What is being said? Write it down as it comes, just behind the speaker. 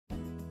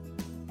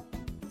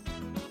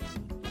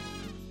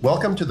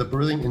Welcome to the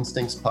Birthing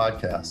Instincts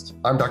podcast.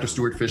 I'm Dr.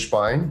 Stuart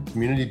Fishbein,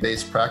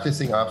 community-based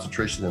practicing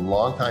obstetrician and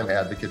longtime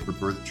advocate for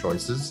birth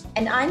choices.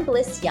 And I'm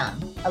Bliss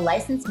Young, a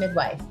licensed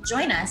midwife.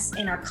 Join us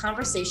in our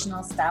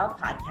conversational style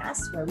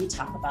podcast where we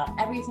talk about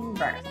everything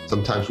birth.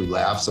 Sometimes we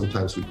laugh,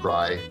 sometimes we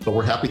cry, but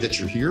we're happy that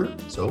you're here.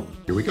 So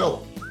here we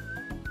go.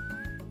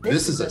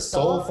 This is a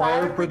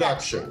Soulfire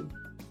production.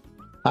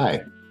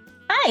 Hi.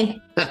 Hi.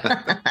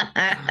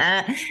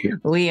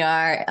 We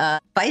are a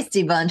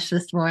feisty bunch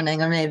this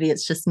morning, or maybe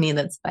it's just me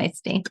that's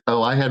feisty.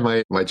 Oh, I had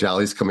my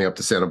jollies coming up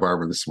to Santa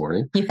Barbara this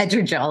morning. You had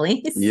your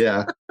jollies?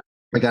 Yeah.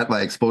 I got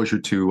my exposure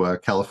to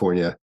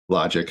California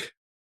logic.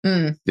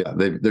 Yeah,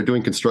 they're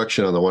doing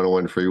construction on the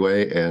 101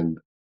 freeway, and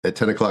at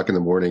 10 o'clock in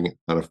the morning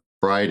on a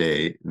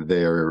Friday,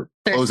 they're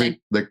closing.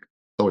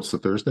 It's the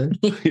Thursday?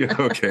 Yeah,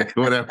 okay,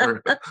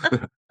 whatever.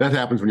 That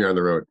happens when you're on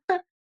the road.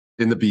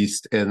 In the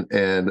beast, and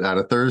on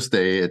a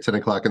Thursday at 10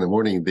 o'clock in the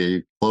morning,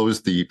 they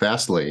closed the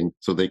fast lane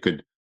so they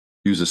could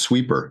use a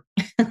sweeper.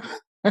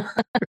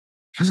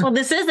 Well,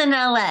 this is in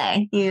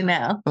LA, you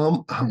know.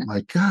 Oh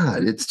my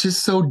God, it's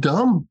just so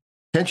dumb.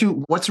 Can't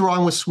you? What's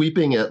wrong with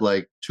sweeping at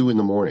like 2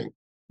 a.m?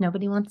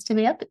 Nobody wants to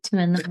be up at 2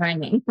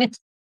 a.m.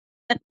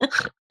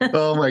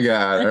 Oh my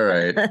God! All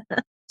right.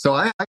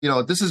 So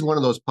this is one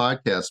of those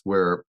podcasts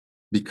where,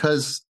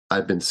 because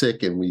I've been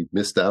sick and we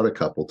missed out a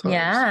couple times.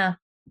 Yeah.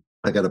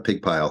 I got a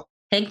pig pile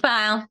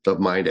of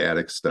mind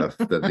addict stuff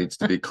that needs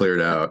to be cleared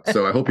out.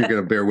 So I hope you're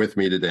going to bear with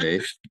me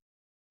today.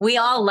 We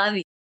all love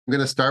you. I'm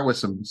going to start with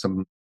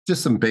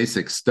some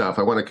basic stuff.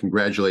 I want to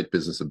congratulate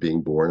Business of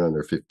Being Born on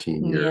their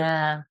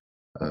 15-year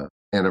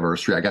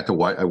anniversary.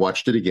 I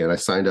watched it again. I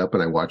signed up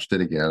and I watched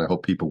it again. I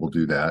hope people will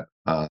do that.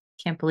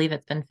 Can't believe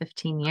it's been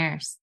 15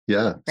 years.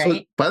 Yeah. Right?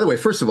 So, by the way,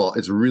 first of all,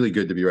 it's really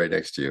good to be right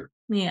next to you.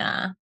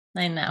 Yeah,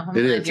 I know. I'm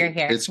glad you're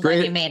here. It's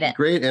great. You made it.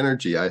 Great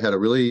energy. I had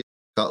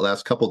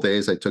last couple of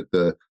days, I took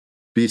the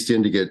Beast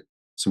in to get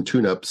some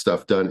tune-up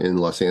stuff done in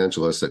Los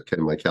Angeles at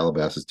my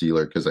Calabasas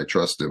dealer because I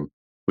trust him,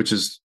 which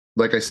is,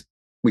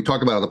 we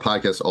talk about on the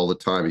podcast all the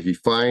time. If you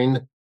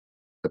find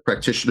a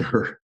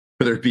practitioner,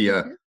 whether it be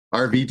a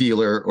RV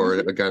dealer or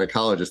a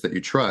gynecologist that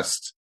you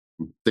trust,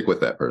 stick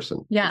with that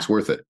person. Yeah. It's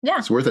worth it. Yeah.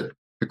 It's worth it.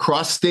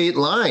 Across state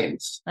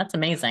lines. That's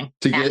amazing.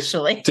 To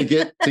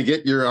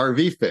get your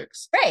RV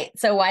fixed. Right.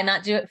 So why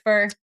not do it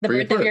for the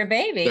birth of your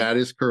baby? That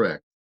is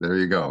correct. There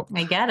you go.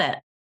 I get it.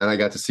 And I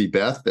got to see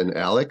Beth and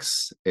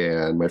Alex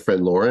and my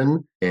friend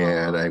Lauren.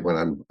 And I went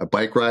on a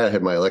bike ride. I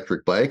had my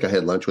electric bike. I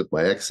had lunch with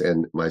my ex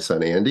and my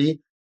son, Andy.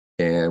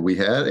 And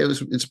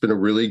it's been a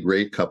really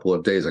great couple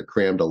of days. I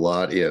crammed a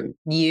lot in.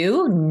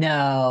 You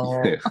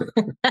know.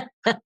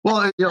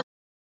 Well,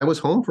 I was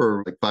home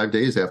for like 5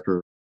 days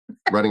after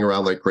running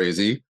around like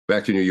crazy,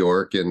 back to New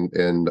York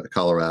and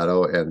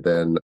Colorado. And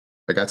then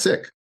I got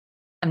sick.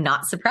 I'm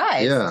not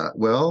surprised. Yeah.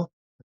 Well,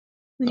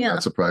 I'm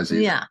not surprised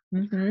either. Yeah.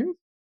 Mm-hmm.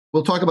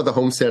 We'll talk about the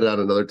homestead at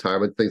another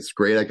time. I think it's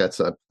great. I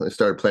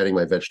started planting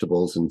my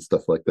vegetables and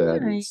stuff like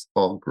that. Nice. It's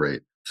all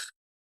great.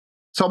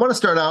 So I want to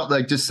start out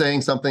just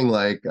saying something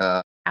like,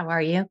 how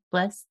are you,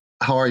 Bliss?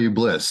 How are you,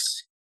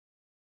 Bliss?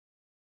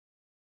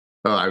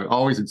 Oh, I'm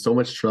always in so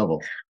much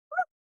trouble.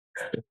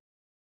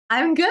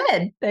 I'm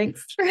good.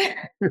 Thanks.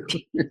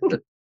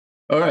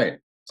 All right.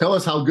 Tell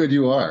us how good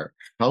you are.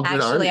 How good are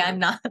you? Actually, I'm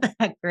not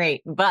that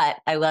great, but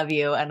I love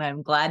you and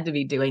I'm glad to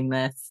be doing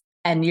this.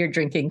 And you're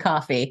drinking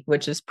coffee,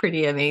 which is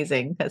pretty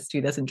amazing because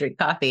Stu doesn't drink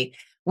coffee.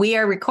 We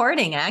are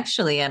recording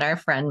actually at our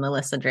friend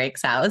Melissa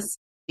Drake's house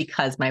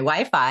because my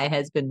Wi-Fi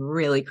has been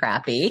really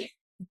crappy.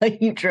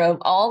 You drove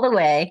all the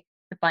way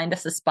to find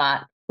us a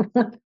spot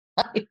with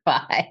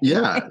Wi-Fi.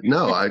 Yeah,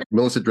 no,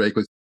 Melissa Drake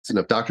was nice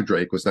enough. Dr.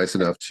 Drake was nice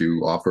enough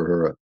to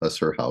offer us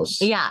her house.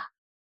 Yeah.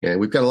 And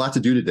we've got a lot to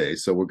do today.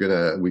 So we're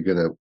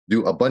gonna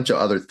do a bunch of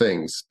other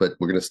things, but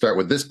we're gonna start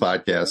with this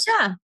podcast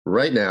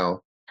right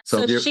now.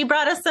 So she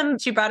brought us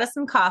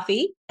some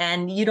coffee,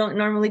 and you don't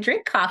normally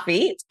drink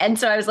coffee. And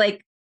so I was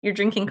like, you're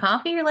drinking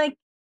coffee? You're like,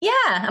 yeah.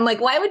 I'm like,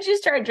 why would you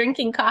start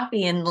drinking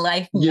coffee in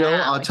life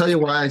now? I'll tell you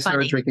why I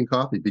started drinking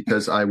coffee,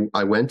 because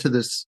I went to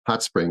this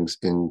hot springs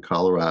in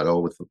Colorado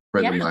with a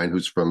friend of mine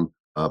who's from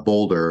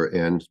Boulder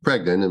and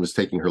pregnant and was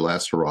taking her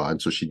last hurrah.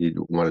 And so she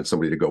wanted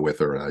somebody to go with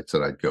her. And I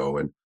said I'd go.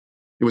 And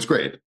it was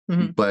great.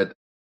 Mm-hmm. But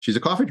she's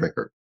a coffee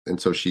drinker. And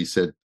so she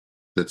said,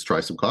 let's try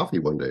some coffee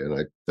one day. And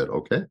I said,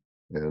 okay.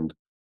 And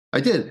I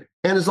did.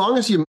 And as long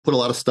as you put a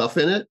lot of stuff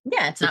in it,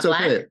 it's not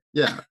okay.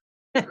 Yeah.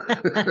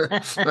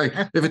 Like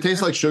if it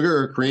tastes like sugar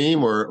or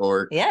cream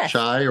or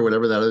chai or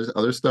whatever that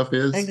other stuff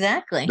is.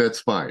 Exactly. That's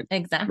fine.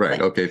 Exactly.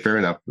 Right. Okay. Fair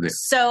enough. Yeah.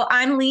 So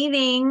I'm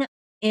leaving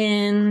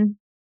in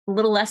a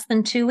little less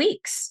than 2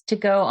 weeks to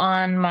go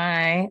on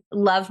my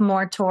Love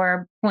More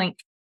Tour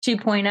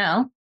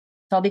 2.0. So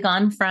I'll be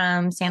gone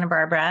from Santa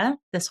Barbara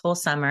this whole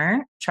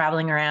summer,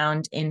 traveling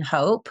around in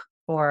Hope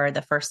for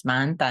the first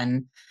month.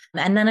 And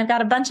then I've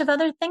got a bunch of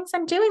other things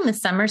I'm doing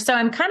this summer. So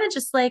I'm kind of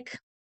just like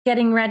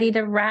getting ready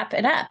to wrap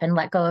it up and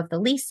let go of the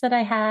lease that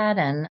I had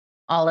and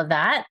all of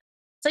that.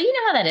 So you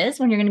know how that is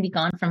when you're going to be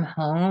gone from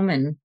home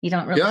and you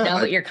don't really know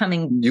what you're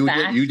coming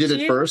back You did to.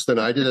 it first and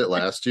I did it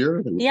last year.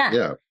 And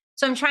yeah.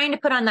 So I'm trying to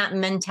put on that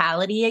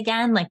mentality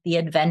again, like the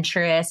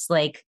adventurous,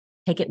 like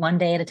take it one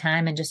day at a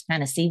time and just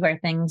kind of see where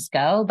things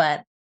go.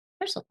 But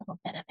there's a little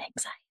bit of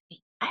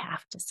anxiety, I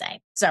have to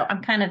say. So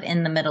I'm kind of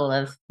in the middle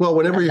of. Well,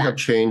 whenever you have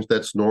change,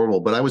 that's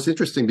normal. But I was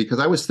interesting because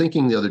I was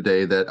thinking the other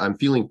day that I'm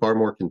feeling far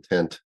more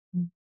content.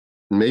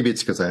 Maybe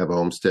it's because I have a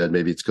homestead.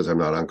 Maybe it's because I'm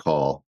not on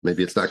call.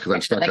 Maybe it's not because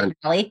I'm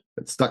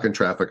stuck in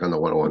traffic on the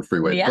 101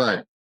 freeway. Yeah.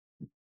 But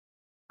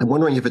I'm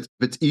wondering if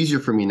it's easier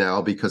for me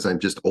now because I'm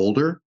just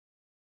older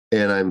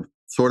and I'm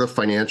sort of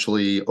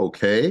financially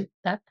okay.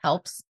 That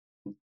helps.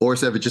 Or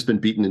have it just been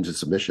beaten into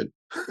submission?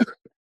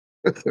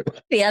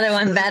 The other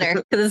one better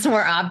because it's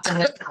more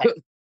optimistic.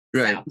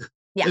 Right. So,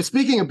 yeah. And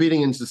speaking of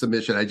beating into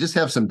submission, I just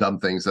have some dumb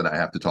things that I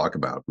have to talk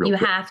about. You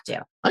have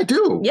to. I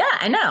do. Yeah,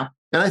 I know.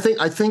 And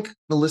I think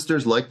the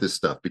listeners like this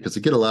stuff because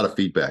they get a lot of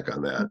feedback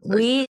on that.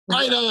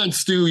 Right on,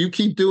 Stu. You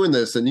keep doing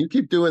this and you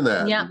keep doing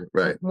that. Yeah.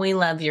 Right. We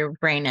love your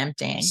brain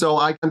emptying. So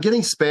I'm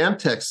getting spam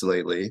texts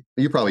lately.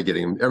 You're probably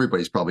getting them.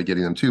 Everybody's probably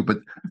getting them too.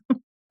 But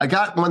I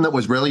got one that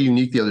was really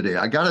unique the other day.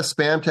 I got a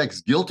spam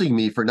text guilting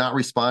me for not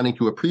responding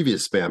to a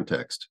previous spam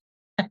text.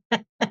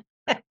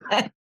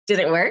 Did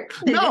it work?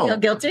 Did no. you feel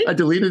guilty? I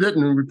deleted it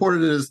and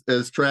reported it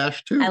as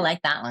trash too. I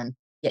like that one.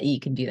 Yeah,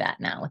 you can do that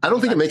now. I don't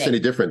think it makes any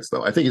difference,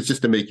 though. I think it's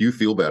just to make you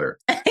feel better.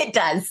 It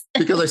does.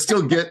 Because I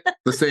still get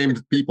the same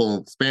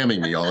people spamming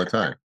me all the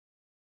time.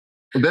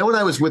 And then when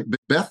I was with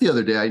Beth the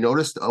other day, I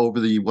noticed over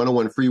the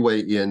 101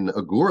 freeway in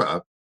Agoura,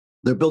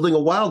 they're building a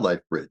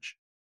wildlife bridge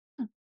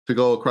to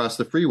go across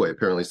the freeway.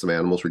 Apparently, some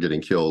animals were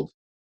getting killed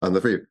on the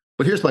freeway.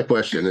 But here's my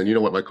question, and you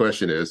know what my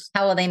question is.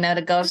 How will they know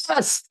to go?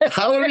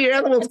 How are the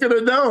animals going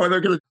to know? And they're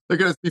going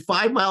to be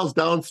 5 miles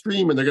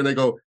downstream, and they're going to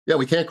go, yeah,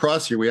 we can't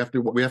cross here. We have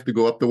to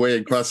go up the way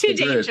and cross the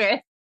bridge.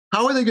 Dangerous.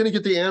 How are they going to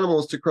get the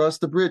animals to cross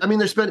the bridge? I mean,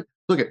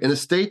 look, in a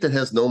state that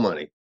has no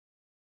money,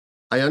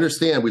 I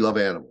understand we love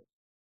animals.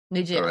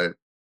 We do. All right.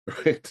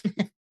 Right.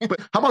 But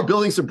how about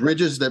building some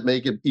bridges that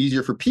make it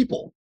easier for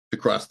people to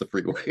cross the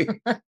freeway?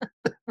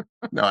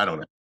 No, I don't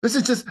know. This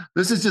is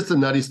just the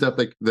nutty stuff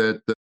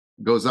that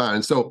goes on.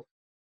 And so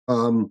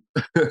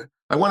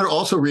I want to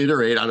also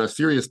reiterate on a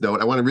serious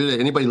note, I want to reiterate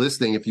anybody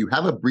listening, if you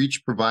have a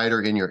breech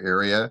provider in your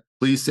area,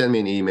 please send me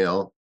an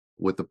email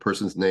with the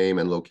person's name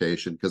and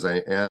location because I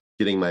am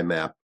getting my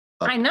map.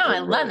 I know. I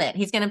love it.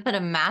 He's going to put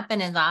a map in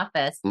his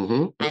office.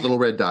 Mm-hmm. With little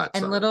red dots.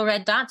 And little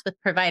red dots with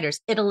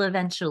providers. It'll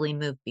eventually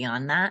move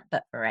beyond that.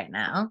 But for right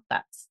now,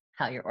 that's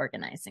how you're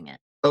organizing it.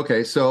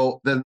 Okay.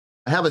 So then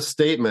I have a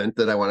statement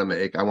that I want to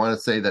make. I want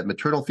to say that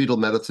maternal fetal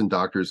medicine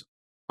doctors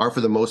are,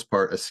 for the most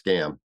part, a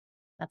scam.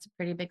 That's a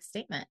pretty big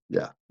statement.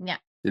 Yeah. Yeah.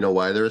 You know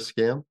why they're a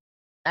scam?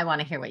 I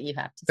want to hear what you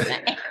have to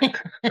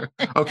say.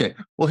 Okay.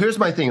 Well, here's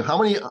my thing.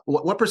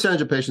 What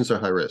percentage of patients are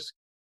high risk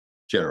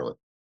generally?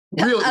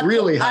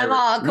 Really high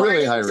risk.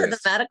 Really high risk. To the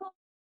medical?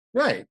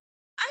 Right.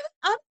 I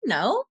don't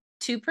know.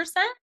 2%?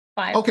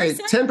 5%? Okay.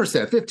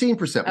 10%,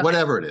 15%, okay.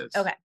 Whatever it is.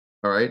 Okay.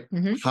 All right.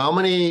 Mm-hmm. How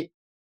many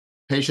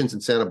patients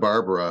in Santa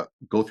Barbara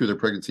go through their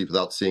pregnancy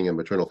without seeing a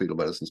maternal fetal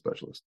medicine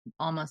specialist?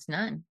 Almost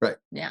none. Right.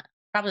 Yeah.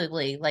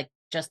 Probably like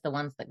just the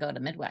ones that go to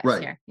midwives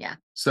here. Yeah.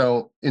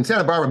 So in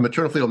Santa Barbara,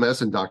 maternal fetal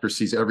medicine doctor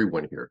sees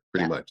everyone here,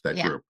 pretty much,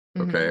 that group.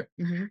 Okay.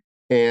 Mm-hmm.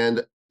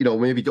 And,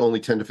 maybe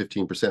only 10 to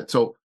 15%.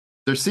 So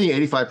they're seeing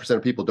 85%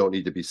 of people don't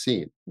need to be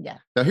seen. Yeah.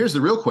 Now, here's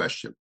the real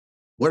question.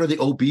 What are the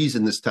OBs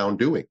in this town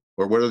doing?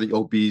 Or what are the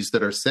OBs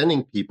that are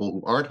sending people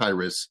who aren't high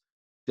risk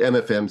to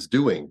MFMs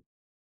doing?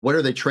 What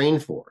are they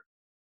trained for?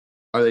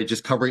 Are they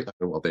just covering?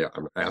 Well,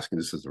 I'm asking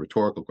this as a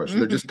rhetorical question.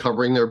 Mm-hmm. They're just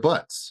covering their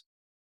butts.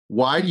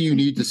 Why do you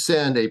need to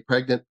send a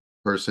pregnant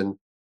person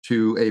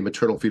to a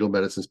maternal fetal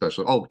medicine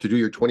specialist? Oh, to do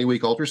your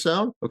 20-week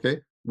ultrasound? Okay.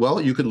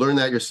 Well, you could learn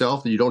that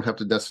yourself. You don't have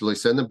to necessarily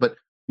send them, but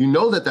you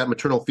know that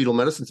maternal fetal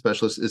medicine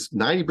specialist is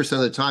 90% of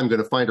the time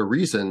going to find a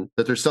reason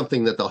that there's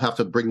something that they'll have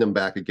to bring them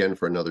back again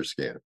for another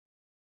scan.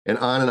 And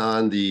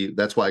on.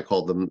 That's why I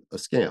called them a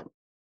scam,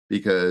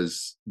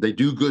 because they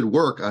do good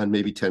work on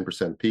maybe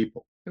 10% of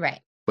people.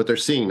 Right. But they're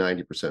seeing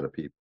 90% of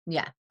people.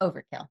 Yeah.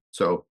 Overkill.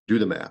 So do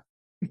the math.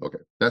 Okay.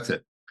 That's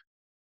it.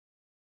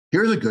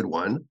 Here's a good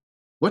one.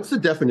 What's the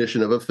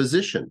definition of a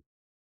physician?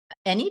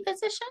 Any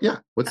physician? Yeah.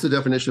 What's the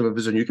definition of a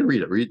physician? You can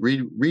read it.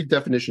 Read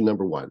definition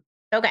number 1.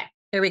 Okay.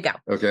 Here we go.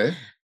 Okay.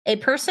 A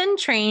person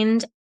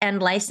trained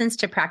and licensed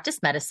to practice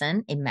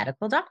medicine, a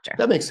medical doctor.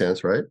 That makes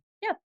sense, right?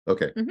 Yeah.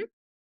 Okay. Mm-hmm.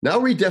 Now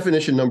read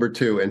definition number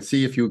 2 and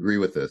see if you agree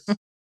with this.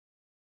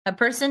 A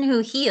person who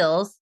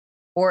heals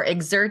or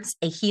exerts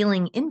a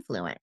healing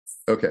influence.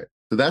 Okay.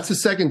 So that's the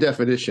second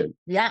definition.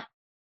 Yeah.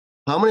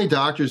 How many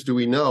doctors do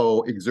we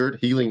know exert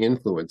healing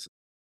influence?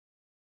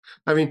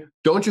 I mean,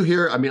 don't you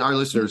hear? I mean, our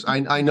listeners,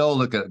 I know,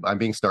 look, I'm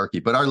being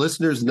snarky, but our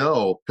listeners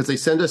know because they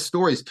send us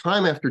stories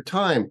time after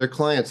time. Their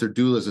clients, their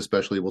doulas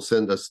especially, will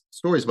send us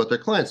stories about their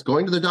clients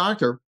going to the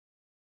doctor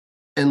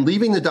and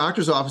leaving the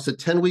doctor's office at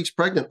 10 weeks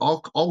pregnant,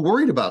 all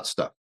worried about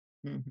stuff.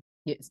 Mm-hmm.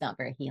 It's not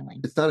very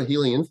healing. It's not a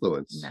healing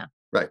influence. No.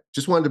 Right.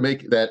 Just wanted to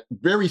make that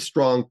very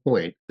strong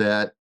point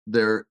that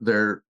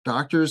their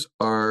doctors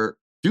are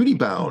duty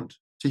bound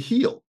to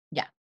heal.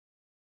 Yeah.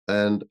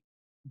 And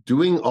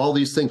doing all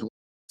these things.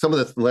 some of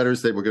the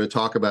letters that we're going to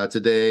talk about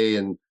today,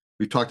 and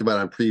we've talked about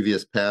on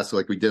previous pasts,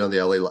 like we did on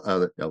the LA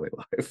Live,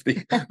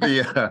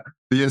 the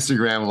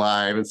Instagram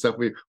Live and stuff.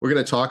 We're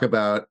going to talk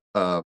about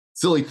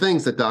silly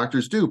things that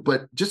doctors do,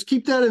 but just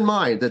keep that in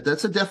mind that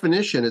that's a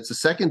definition. It's a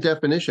second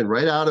definition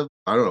right out of,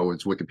 I don't know,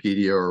 it's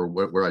Wikipedia or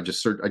where I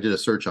did a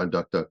search on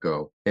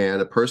DuckDuckGo, and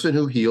a person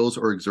who heals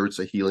or exerts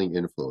a healing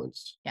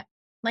influence. Yeah.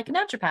 Like a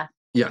naturopath.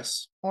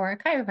 Yes. Or a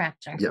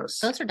chiropractor. Yes.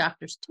 Those are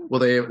doctors too. Well,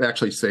 they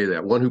actually say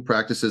that. One who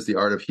practices the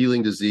art of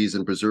healing disease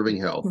and preserving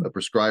health, a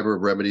prescriber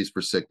of remedies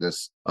for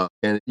sickness.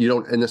 And you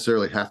don't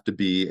necessarily have to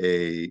be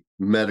a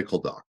medical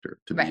doctor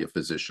to be a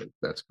physician.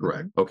 That's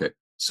correct. Okay.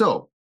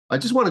 So I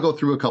just want to go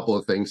through a couple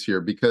of things here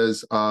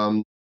because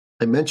I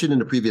mentioned in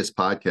the previous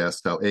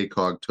podcast how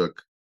ACOG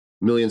took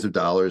millions of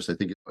dollars. I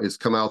think it's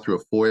come out through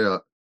a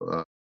FOIA,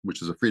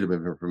 which is a Freedom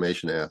of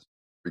Information Act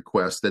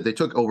request, that they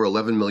took over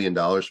 $11 million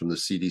from the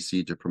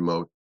CDC to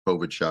promote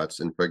COVID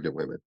shots in pregnant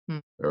women.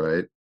 All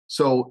right.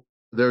 So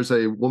there's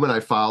a woman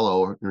I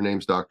follow, her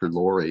name's Dr.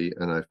 Lori,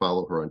 and I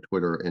follow her on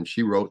Twitter, and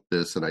she wrote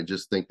this, and I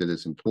just think that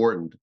it's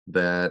important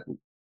that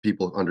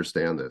people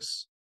understand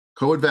this.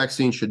 COVID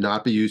vaccine should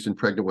not be used in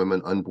pregnant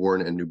women,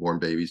 unborn and newborn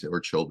babies or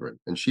children.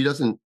 And she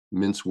doesn't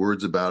mince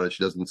words about it.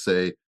 She doesn't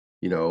say,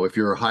 if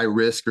you're high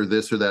risk or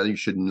this or that, you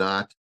should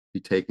not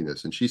be taking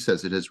this. And she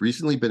says it has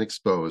recently been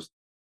exposed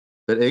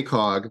that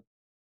ACOG,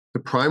 the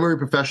primary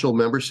professional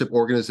membership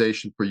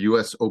organization for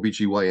U.S.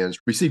 OBGYNs,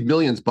 received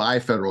millions by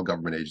federal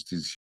government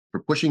agencies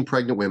for pushing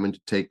pregnant women to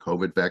take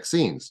COVID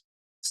vaccines,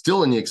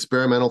 still in the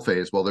experimental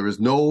phase while there is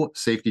no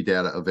safety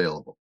data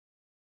available.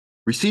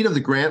 Receipt of the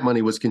grant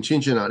money was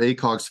contingent on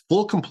ACOG's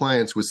full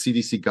compliance with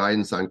CDC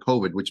guidance on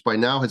COVID, which by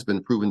now has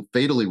been proven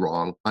fatally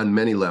wrong on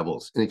many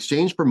levels. In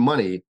exchange for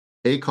money,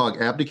 ACOG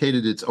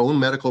abdicated its own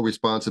medical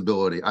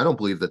responsibility. I don't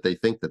believe that they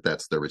think that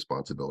that's their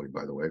responsibility,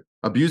 by the way.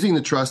 Abusing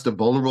the trust of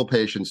vulnerable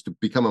patients to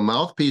become a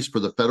mouthpiece for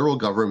the federal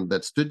government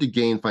that stood to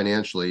gain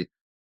financially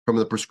from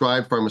the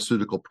prescribed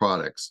pharmaceutical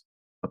products.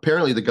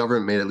 Apparently, the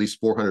government made at least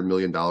 $400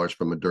 million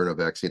from Moderna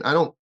vaccine. I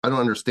don't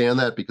understand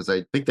that because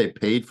I think they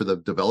paid for the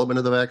development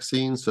of the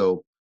vaccine.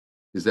 So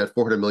is that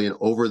 $400 million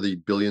over the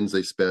billions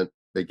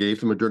they gave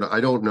to Moderna? I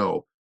don't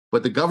know.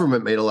 But the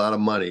government made a lot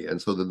of money.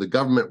 And so the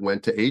government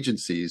went to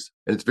agencies,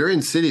 and it's very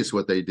insidious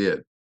what they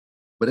did.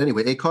 But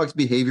anyway, ACOG's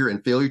behavior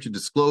and failure to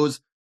disclose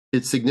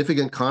its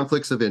significant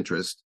conflicts of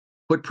interest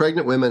put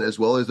pregnant women as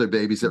well as their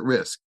babies at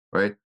risk,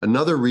 right?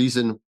 Another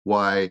reason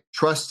why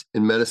trust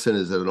in medicine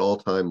is at an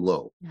all-time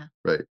low,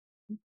 right?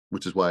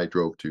 Which is why I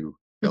drove to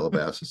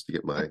Calabasas to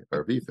get my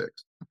RV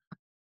fixed.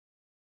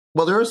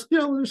 Well, there's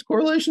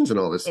correlations in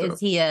all this stuff. Does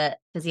he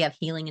have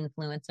healing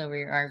influence over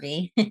your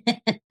RV?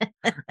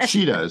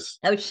 She does.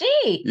 Oh,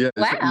 she? Yeah.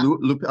 Wow.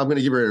 I'm going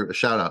to give her a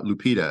shout out.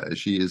 Lupita.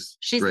 She's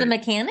great. The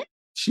mechanic?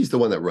 She's the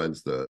one that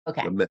runs the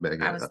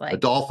mechanic. I was like,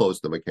 Adolfo's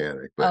the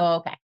mechanic. But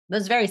okay. It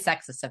was very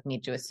sexist of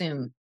me to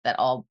assume that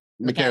all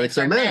mechanics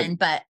are men,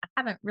 but I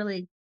haven't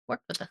really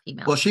worked with a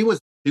female. Well, she was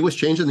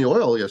changing the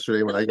oil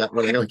yesterday when I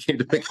came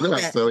to pick it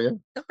up. So yeah.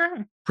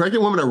 Okay.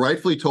 Pregnant women are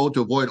rightfully told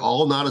to avoid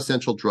all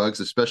non-essential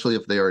drugs, especially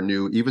if they are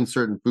new, even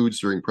certain foods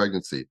during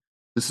pregnancy.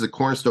 This is a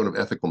cornerstone of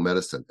ethical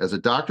medicine. As a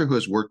doctor who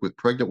has worked with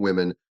pregnant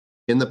women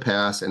in the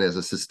past and as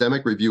a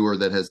systemic reviewer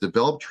that has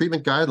developed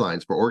treatment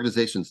guidelines for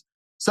organizations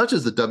such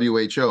as the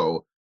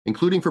WHO,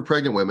 including for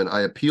pregnant women,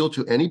 I appeal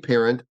to any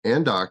parent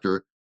and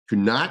doctor to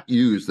not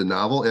use the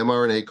novel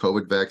mRNA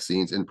COVID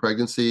vaccines in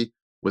pregnancy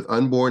with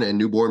unborn and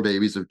newborn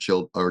babies or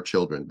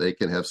children. They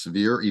can have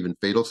severe, even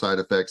fatal side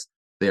effects.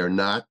 They are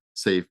not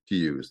safe to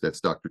use.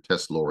 That's Dr.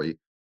 Tess Lawrie,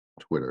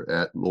 Twitter,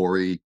 at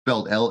Lawrie,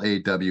 spelled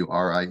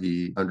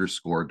LAWRIE_doctor.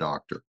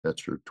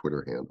 That's her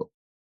Twitter handle.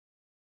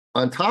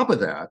 On top of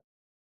that,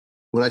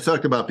 when I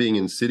talked about being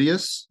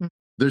insidious,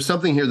 there's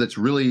something here that's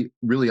really,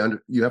 really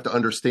you have to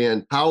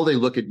understand how they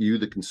look at you,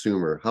 the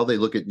consumer, how they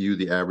look at you,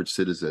 the average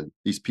citizen,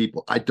 these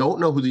people. I don't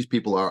know who these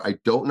people are. I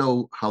don't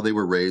know how they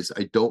were raised.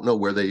 I don't know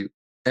where they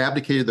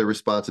abdicated their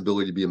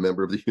responsibility to be a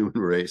member of the human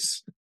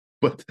race,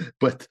 but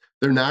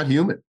they're not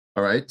human.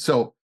 All right.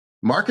 So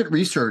market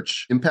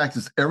research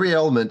impacts every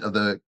element of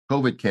the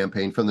COVID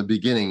campaign from the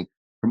beginning,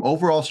 from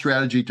overall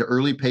strategy to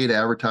early paid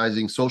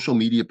advertising, social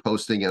media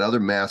posting, and other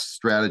mass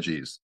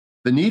strategies.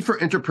 The need for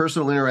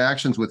interpersonal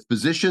interactions with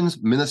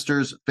physicians,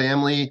 ministers,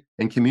 family,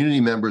 and community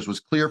members was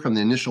clear from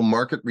the initial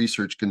market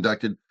research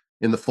conducted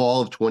in the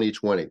fall of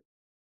 2020.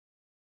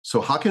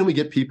 So how can we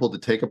get people to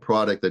take a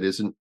product that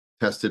isn't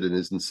tested and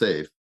isn't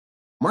safe?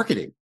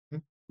 Marketing.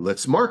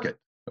 Let's market.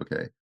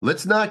 Okay.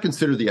 Let's not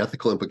consider the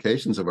ethical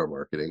implications of our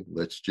marketing.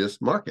 Let's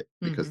just market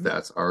because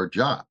that's our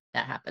job.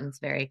 That happens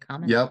very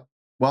common. Yep.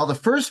 While the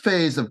first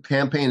phase of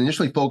campaign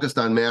initially focused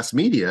on mass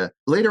media,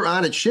 later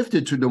on it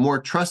shifted to the more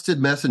trusted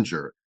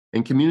messenger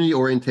and community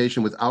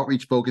orientation with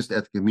outreach focused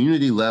at the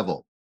community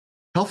level.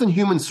 Health and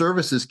Human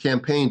Services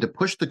campaign to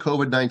push the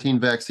COVID-19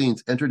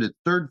 vaccines entered its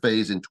third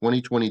phase in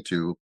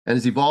 2022 and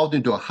has evolved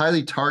into a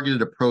highly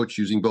targeted approach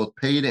using both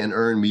paid and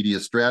earned media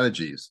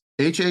strategies.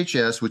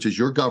 HHS, which is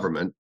your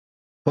government,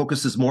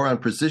 focuses more on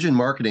precision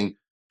marketing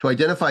to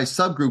identify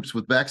subgroups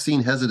with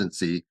vaccine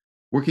hesitancy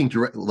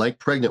like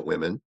pregnant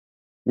women,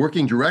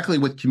 working directly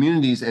with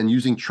communities and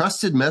using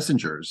trusted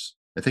messengers.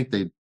 I think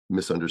they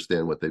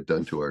misunderstand what they've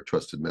done to our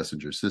trusted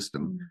messenger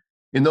system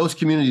in those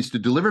communities to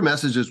deliver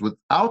messages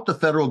without the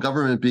federal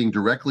government being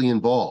directly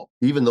involved,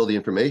 even though the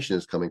information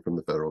is coming from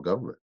the federal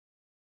government.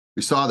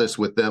 We saw this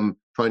with them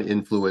trying to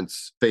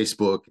influence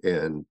Facebook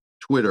and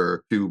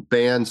Twitter to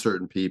ban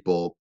certain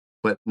people,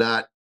 but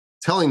not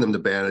telling them to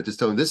ban it, just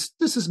telling them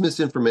this is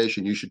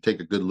misinformation. You should take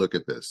a good look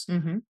at this.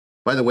 Mm-hmm.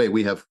 By the way,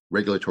 we have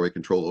regulatory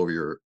control over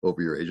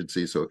your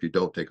agency. So if you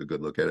don't take a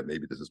good look at it,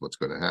 maybe this is what's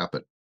going to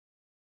happen.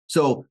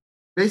 So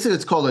basically,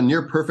 it's called a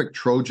near perfect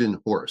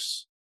Trojan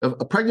horse.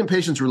 A pregnant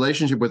patient's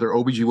relationship with her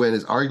OBGYN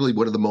is arguably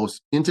one of the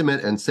most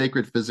intimate and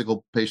sacred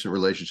physical patient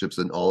relationships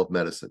in all of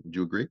medicine. Do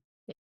you agree?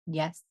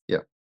 Yes.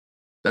 Yeah.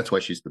 That's why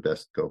she's the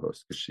best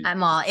co-host.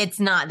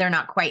 They're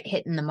not quite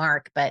hitting the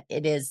mark, but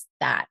it is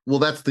that. Well,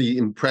 that's the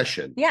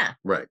impression. Yeah.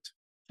 Right.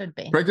 Should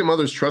be. Pregnant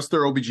mothers trust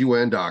their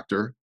OBGYN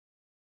doctor.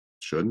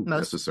 Shouldn't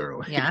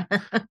necessarily. Yeah.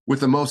 With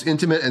the most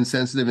intimate and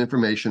sensitive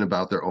information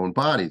about their own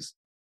bodies.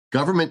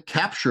 Government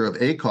capture of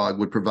ACOG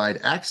would provide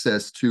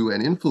access to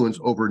and influence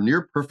over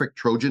near-perfect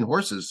Trojan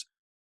horses.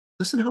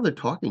 Listen how they're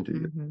talking to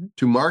you,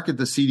 to market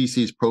the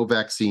CDC's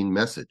pro-vaccine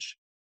message.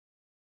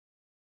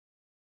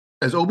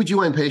 As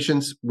OBGYN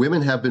patients,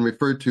 women have been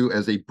referred to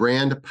as a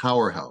brand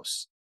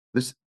powerhouse.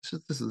 This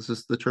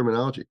is the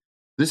terminology.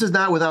 This is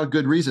not without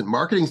good reason.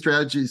 Marketing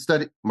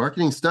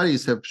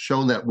studies have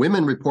shown that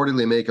women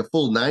reportedly make a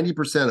full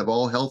 90% of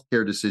all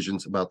healthcare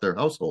decisions about their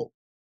household.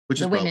 Which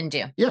the women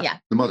do. Yeah,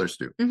 the mothers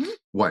do.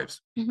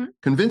 Wives.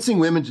 Convincing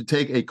women to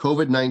take a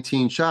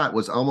COVID-19 shot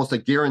was almost a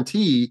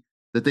guarantee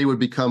that they would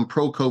become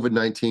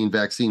pro-COVID-19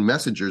 vaccine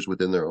messengers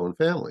within their own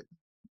family.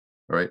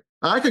 All right.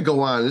 I could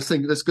go on. This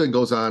thing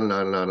goes on and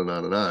on and on and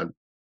on and on.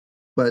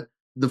 But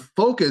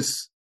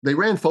they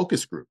ran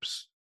focus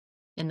groups.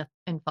 In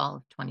fall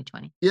of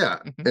 2020. Yeah.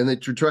 And they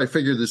try to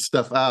figure this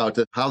stuff out,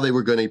 how they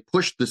were going to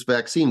push this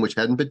vaccine, which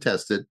hadn't been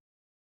tested.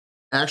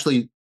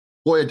 Actually,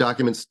 FOIA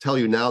documents tell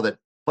you now that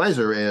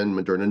Pfizer and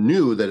Moderna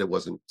knew that it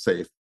wasn't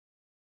safe,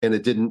 and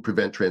it didn't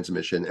prevent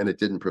transmission, and it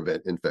didn't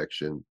prevent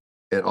infection,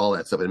 and all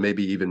that stuff, and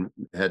maybe even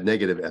had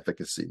negative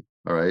efficacy.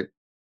 All right,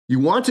 you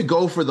want to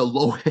go for the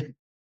low.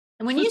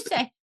 And when you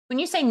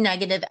say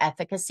negative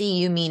efficacy,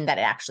 you mean that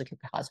it actually could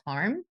cause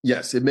harm?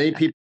 Yes, it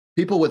made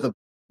people with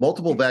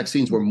multiple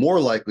vaccines were more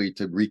likely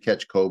to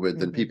recatch COVID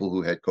than people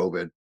who had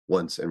COVID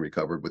once and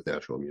recovered with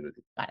natural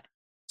immunity. Got it.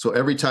 So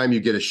every time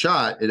you get a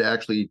shot, it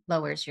actually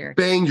lowers your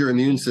banged your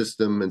immune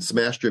system and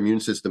smashed your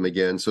immune system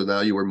again. So now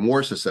you were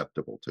more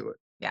susceptible to it.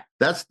 Yeah.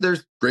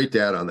 There's great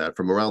data on that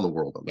from around the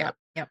world on that.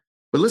 Yep.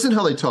 But listen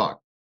how they talk.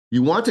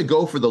 You want to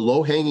go for the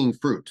low-hanging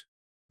fruit,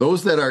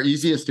 those that are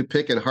easiest to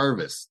pick and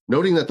harvest,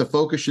 noting that the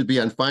focus should be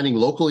on finding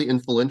locally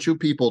influential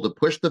people to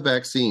push the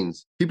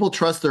vaccines. People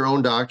trust their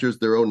own doctors,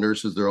 their own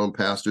nurses, their own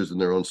pastors, and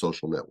their own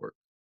social network.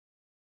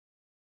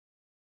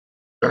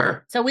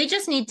 So we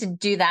just need to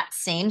do that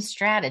same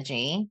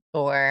strategy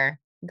for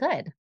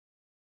good.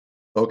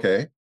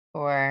 Okay.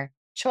 For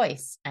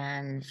choice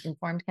and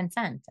informed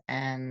consent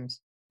and.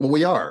 Well,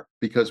 we are,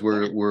 because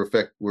we're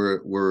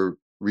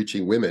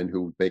reaching women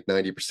who make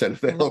 90%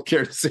 of the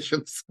healthcare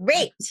decisions.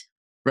 Great.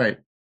 Right.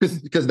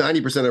 Because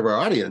 90% of our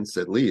audience,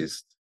 at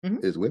least,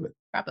 is women.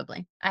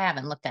 Probably. I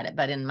haven't looked at it,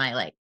 but in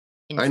my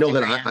I know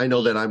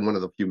that I'm one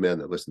of the few men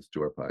that listens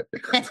to our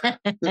podcast.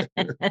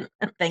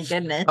 Thank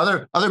goodness.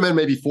 Other men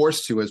may be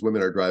forced to, as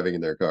women are driving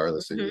in their car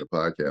listening to the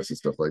podcast and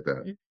stuff like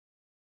that.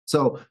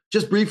 So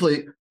just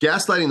briefly,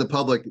 gaslighting the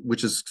public,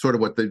 which is sort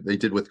of what they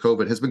did with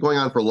COVID, has been going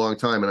on for a long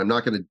time. And I'm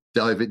not going to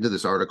dive into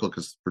this article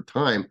because for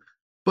time,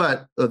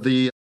 but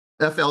the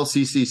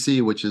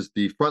FLCCC, which is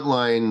the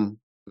frontline,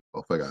 I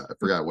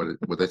forgot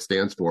what that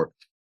stands for.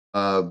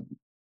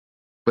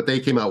 But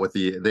they came out with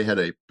they had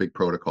a big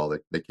protocol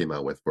that they came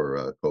out with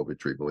for COVID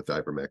treatment with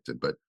ivermectin.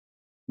 But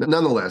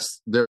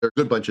nonetheless, they're a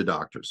good bunch of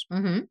doctors.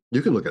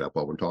 You can look it up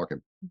while we're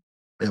talking.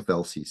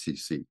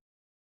 FLCCC.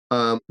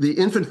 The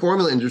infant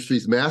formula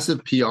industry's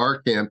massive PR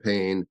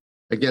campaign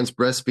against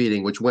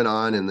breastfeeding, which went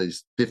on in the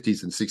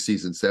 50s and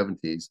 60s and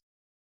 70s.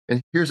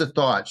 And here's a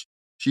thought.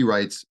 She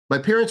writes, "My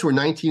parents were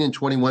 19 and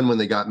 21 when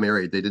they got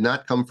married. They did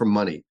not come from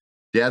money.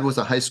 Dad was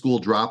a high school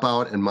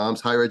dropout, and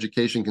Mom's higher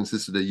education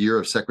consisted of a year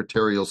of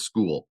secretarial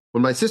school.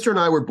 When my sister and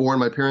I were born,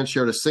 my parents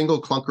shared a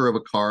single clunker of a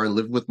car and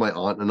lived with my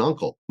aunt and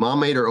uncle.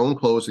 Mom made her own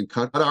clothes and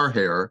cut our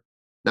hair,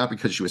 not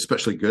because she was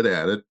especially good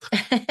at it.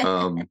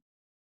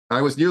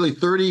 I was nearly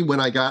 30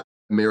 when I got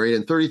married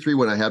and 33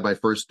 when I had my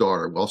first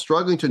daughter. While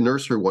struggling to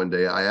nurse her one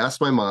day, I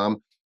asked my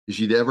mom if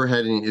she'd ever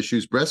had any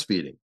issues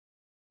breastfeeding.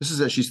 This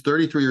is as she's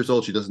 33 years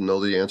old. She doesn't know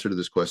the answer to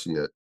this question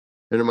yet.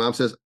 And her mom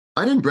says,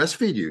 I didn't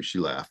breastfeed you, she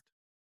laughed.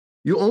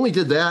 You only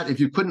did that if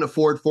you couldn't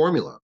afford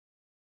formula.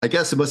 I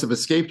guess it must have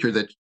escaped her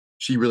that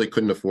she really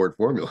couldn't afford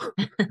formula.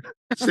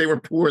 They were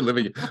poor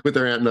living with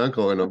their aunt and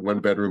uncle in a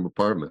one-bedroom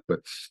apartment.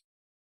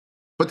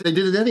 But they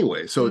did it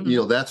anyway. So,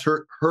 that's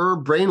her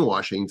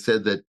brainwashing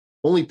said that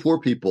only poor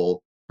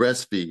people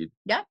breastfeed.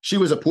 Yeah. She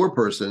was a poor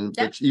person,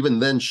 but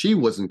even then she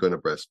wasn't going to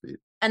breastfeed.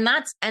 And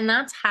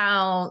that's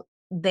how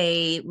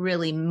they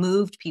really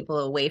moved people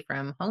away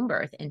from home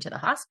birth into the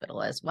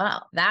hospital as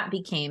well. That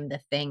became the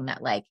thing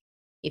that, like,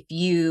 if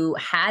you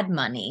had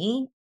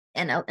money,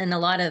 and a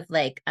lot of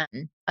like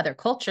other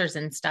cultures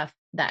and stuff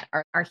that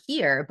are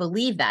here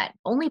believe that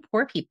only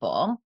poor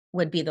people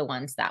would be the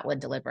ones that would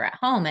deliver at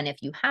home. And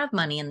if you have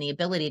money and the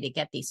ability to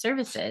get these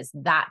services,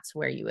 that's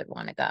where you would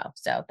want to go.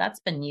 So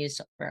that's been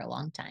used for a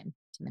long time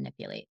to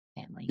manipulate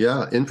family.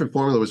 Yeah, infant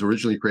formula was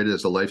originally created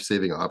as a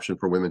life-saving option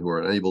for women who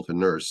are unable to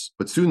nurse.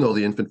 But soon, though,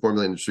 the infant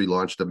formula industry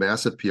launched a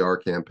massive PR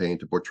campaign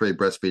to portray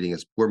breastfeeding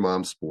as poor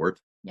mom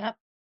sport. Yep.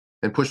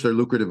 And push their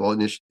lucrative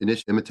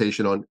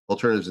imitation on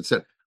alternatives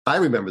instead. I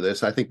remember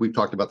this. I think we've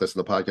talked about this in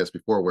the podcast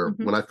before, where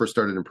when I first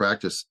started in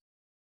practice,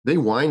 they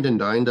wined and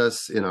dined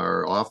us in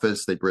our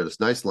office. They brought us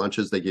nice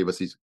lunches. They gave us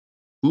these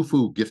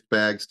foo-foo gift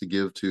bags to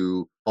give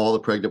to all the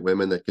pregnant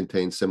women that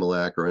contained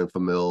Similac or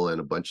Enfamil, and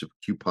a bunch of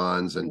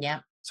coupons and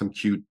some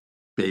cute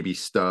baby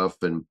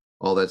stuff and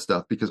all that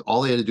stuff, because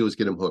all they had to do was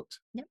get them hooked.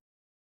 Yep.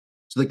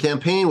 So the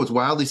campaign was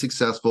wildly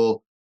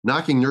successful,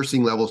 knocking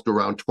nursing levels to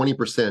around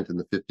 20% in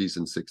the 50s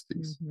and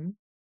 60s.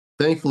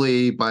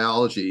 Thankfully,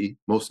 biology's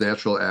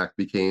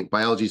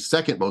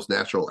second most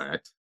natural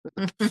act.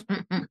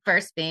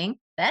 First being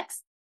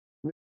sex.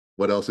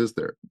 What else is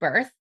there?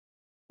 Birth.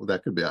 Well,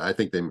 that could be. I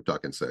think they were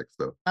talking sex,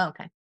 though. Oh,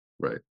 okay.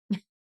 Right.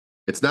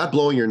 It's not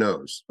blowing your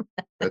nose.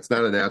 That's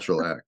not a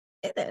natural act.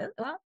 It is.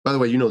 Well, by the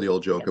way, you know the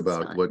old joke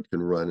about fun. what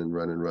can run and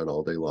run and run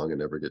all day long and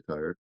never get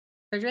tired.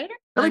 Refrigerator?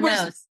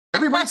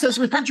 Everybody says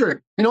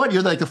refrigerator. You know what?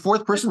 You're like the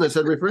fourth person that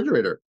said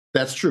refrigerator.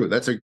 That's true.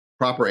 That's a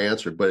proper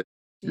answer, but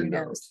your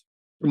nose.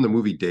 From the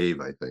movie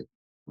Dave, I think.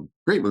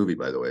 Great movie,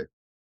 by the way.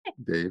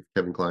 Dave,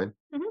 Kevin Kline.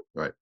 All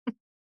right.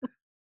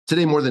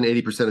 Today, more than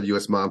 80% of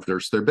U.S. moms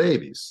nurse their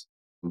babies.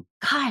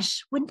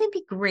 Gosh, wouldn't it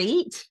be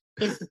great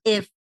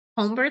if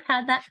home birth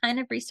had that kind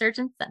of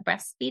resurgence that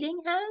breastfeeding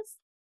has?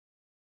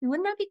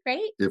 Wouldn't that be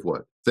great? If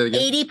what? Say it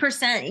again.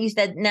 80%. You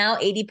said now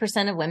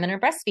 80% of women are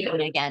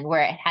breastfeeding again,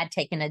 where it had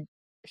taken a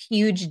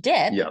huge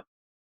dip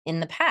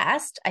in the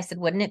past. I said,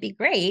 wouldn't it be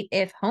great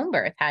if home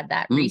birth had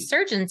that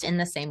resurgence in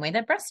the same way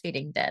that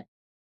breastfeeding did?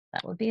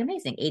 That would be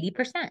amazing.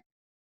 80%.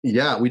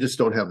 Yeah, we just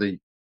don't have the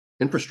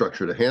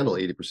infrastructure to handle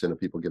 80%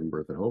 of people giving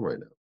birth at home right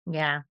now.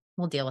 Yeah,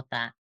 we'll deal with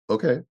that.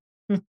 Okay.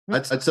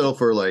 I'd settle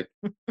for like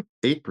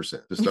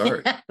 8% to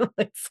start. Yeah, I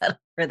would settle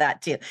for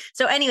that too.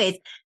 So anyways,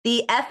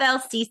 the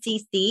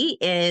FLCCC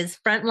is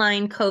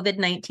Frontline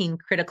COVID-19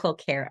 Critical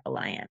Care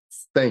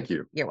Alliance. Thank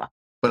you. You're welcome.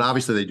 But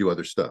obviously they do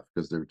other stuff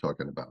because they're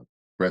talking about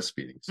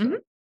breastfeeding stuff.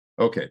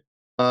 Okay.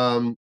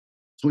 So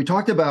we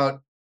talked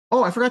about,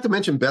 I forgot to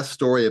mention Beth's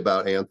story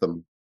about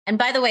Anthem. And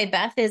by the way,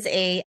 Beth is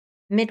a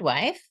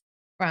midwife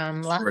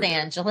from Los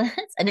Angeles,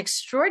 an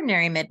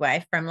extraordinary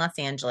midwife from Los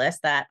Angeles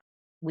that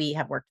we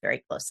have worked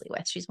very closely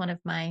with. She's one of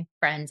my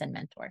friends and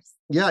mentors.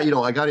 Yeah,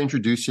 I got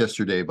introduced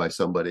yesterday by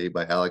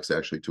Alex,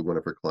 actually, to one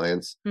of her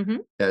clients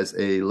as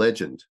a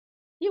legend.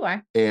 You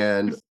are.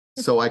 And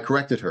so I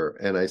corrected her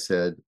and I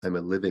said, I'm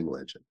a living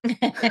legend.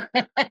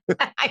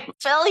 I'm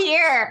still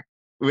here.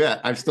 Yeah,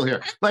 I'm still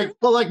here.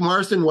 Like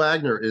Marston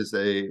Wagner is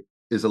a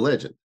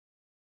legend.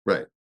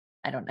 Right.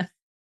 I don't know.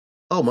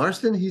 Oh,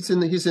 Marston, he's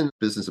in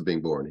Business of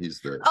Being Born. He's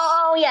the.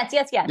 Oh, yes.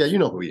 Yeah, you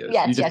know who he is.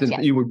 Yes, you just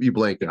didn't. You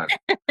blanked on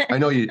it. I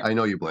know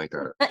you blanked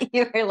on it.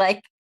 You were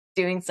like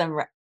doing some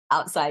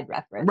outside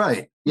reference,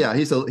 right? Yeah,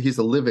 he's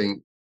a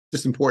living.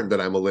 Just important that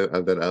I'm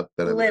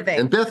living.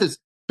 And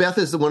Beth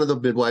is one of the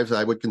midwives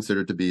I would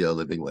consider to be a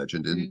living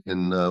legend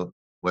in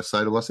West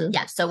Side of Los Angeles.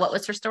 Yeah. So what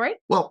was her story?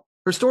 Well,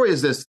 her story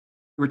is this: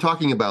 we were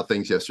talking about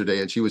things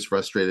yesterday, and she was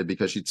frustrated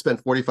because she'd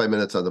spent 45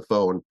 minutes on the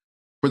phone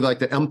for like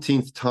the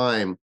umpteenth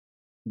time.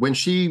 When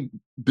she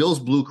bills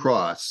Blue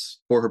Cross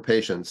for her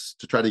patients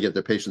to try to get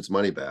their patients'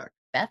 money back.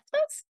 Beth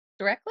does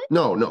directly?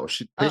 No.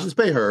 Patients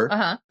pay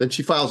her. Then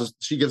she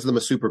gives them a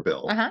super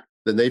bill.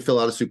 Then they fill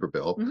out a super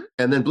bill.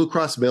 And then Blue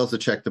Cross mails the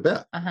check to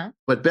Beth.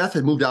 But Beth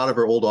had moved out of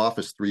her old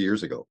office 3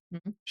 years ago.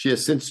 She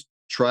has since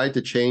tried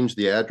to change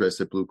the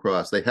address at Blue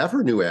Cross. They have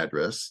her new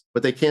address,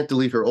 but they can't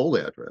delete her old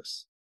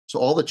address. So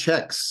all the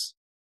checks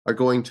are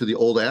going to the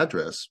old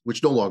address,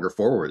 which no longer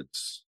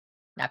forwards.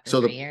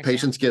 So the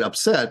patients get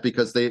upset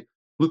because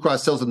Blue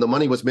Cross tells them the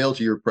money was mailed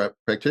to your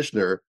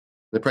practitioner.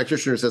 The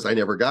practitioner says, I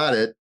never got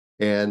it.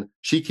 And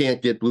she can't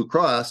get Blue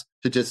Cross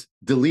to just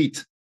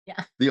delete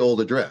the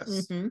old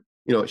address.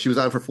 She was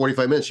on for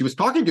 45 minutes. She was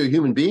talking to a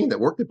human being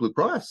that worked at Blue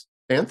Cross,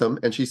 Anthem.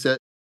 And she said,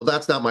 well,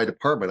 that's not my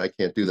department. I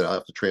can't do that. I'll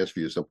have to transfer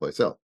you someplace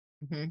else.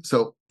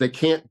 So they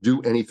can't do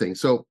anything.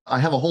 So I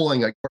have a whole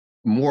line,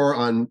 more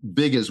on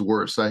big is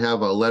worse. I have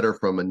a letter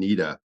from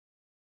Anita,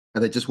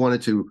 and I just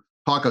wanted to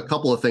talk a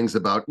couple of things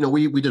about,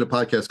 we did a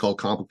podcast called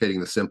Complicating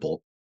the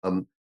Simple.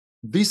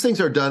 These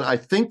things are done. I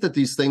think that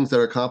these things that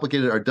are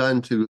complicated are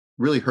done to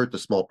really hurt the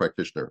small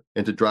practitioner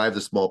and to drive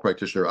the small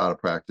practitioner out of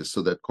practice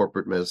so that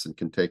corporate medicine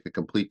can take a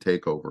complete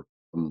takeover.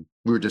 We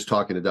were just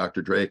talking to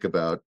Dr. Drake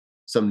about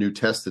some new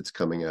test that's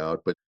coming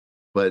out,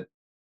 but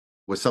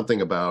was something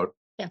about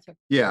cancer.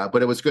 Yeah,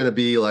 but it was going to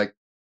be like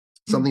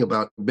something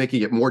about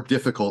making it more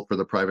difficult for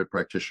the private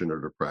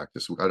practitioner to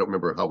practice. I don't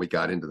remember how we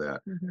got into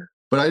that,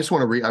 but I just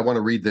want to read. I want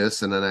to read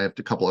this, and then I have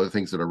a couple other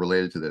things that are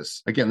related to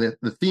this. Again,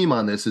 the theme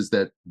on this is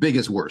that big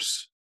is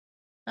worse.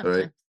 Okay. All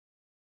right.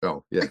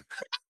 Oh yeah,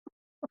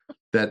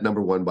 that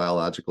number one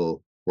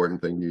biological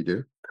important thing you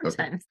do.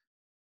 Okay.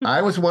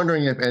 I was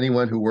wondering if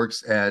anyone who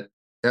works at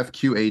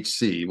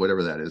FQHC,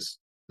 whatever that is,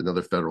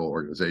 another federal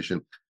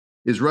organization,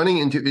 is running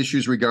into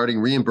issues regarding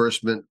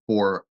reimbursement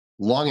for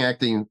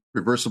long-acting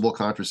reversible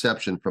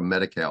contraception from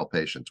Medi-Cal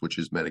patients, which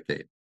is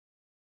Medicaid.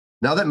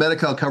 Now that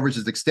Medi-Cal coverage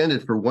is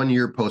extended for 1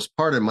 year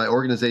postpartum, my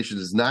organization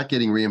is not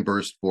getting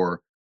reimbursed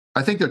for,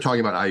 I think they're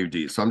talking about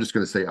IUDs, so I'm just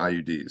going to say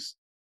IUDs.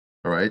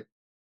 All right.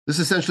 This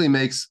essentially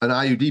makes an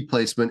IUD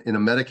placement in a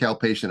Medi-Cal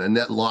patient a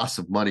net loss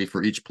of money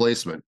for each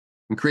placement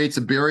and creates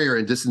a barrier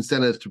and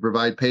disincentive to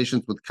provide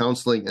patients with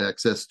counseling and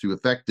access to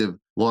effective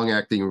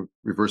long-acting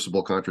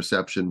reversible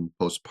contraception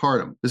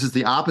postpartum. This is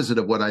the opposite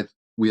of what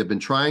we have been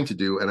trying to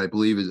do, and I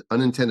believe is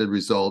unintended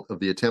result of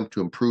the attempt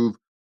to improve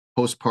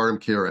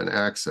postpartum care and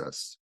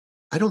access.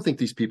 I don't think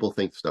these people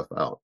think stuff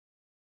out.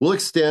 We'll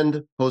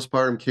extend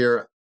postpartum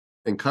care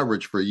and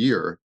coverage for a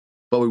year,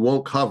 but we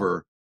won't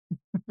cover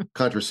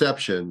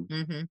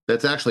contraception.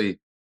 That's actually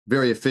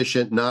very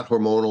efficient, not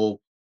hormonal.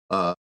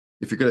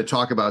 If you're going to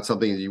talk about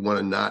something that you want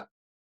to not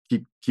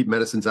keep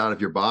medicines out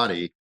of your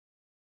body,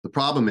 the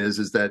problem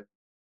is that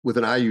with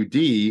an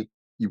IUD,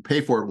 you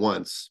pay for it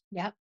once.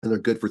 Yep. And they're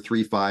good for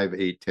 3, 5,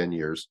 8, 10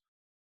 years.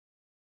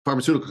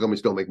 Pharmaceutical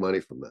companies don't make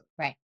money from that.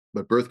 Right.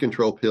 But birth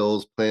control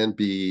pills, Plan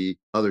B,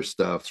 other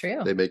stuff,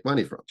 they make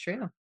money from.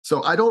 True.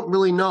 So I don't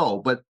really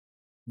know, but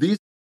this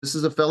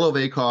is a fellow of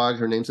ACOG,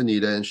 her name's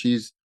Anita, and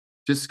she's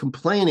just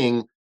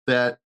complaining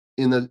that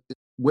in the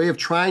way of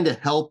trying to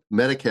help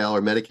Medi-Cal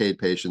or Medicaid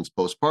patients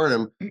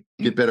postpartum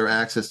get better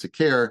access to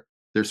care,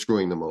 they're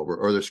screwing them over,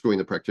 or they're screwing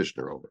the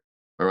practitioner over.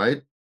 All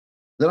right.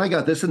 Then I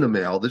got this in the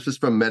mail. This is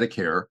from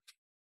Medicare.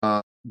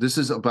 This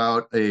is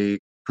about a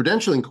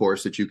credentialing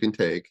course that you can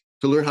take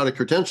to learn how to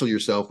credential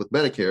yourself with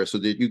Medicare so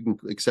that you can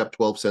accept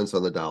 12 cents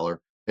on the dollar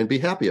and be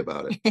happy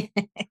about it.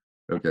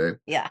 Okay.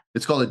 Yeah.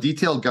 It's called A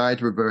Detailed Guide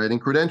to Providing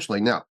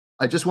Credentialing. Now,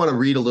 I just want to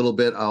read a little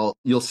bit.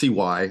 You'll see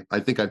why. I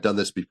think I've done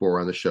this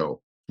before on the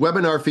show.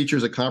 Webinar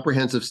features a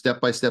comprehensive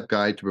step-by-step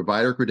guide to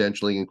provider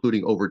credentialing,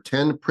 including over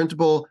 10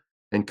 printable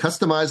and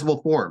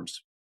customizable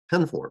forms.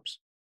 10 forms.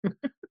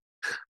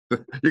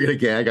 You're going to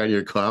gag on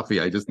your coffee.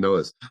 I just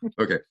noticed.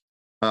 Okay.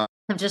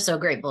 I'm just so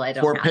grateful I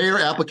don't. For payer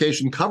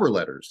application cover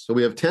letters. So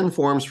we have 10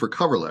 forms for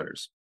cover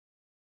letters.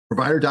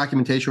 Provider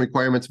documentation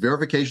requirements,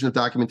 verification of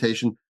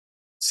documentation,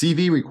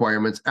 CV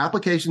requirements,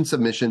 application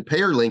submission,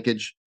 payer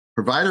linkage,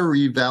 provider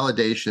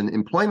revalidation,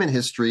 employment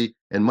history,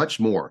 and much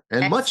more.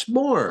 And much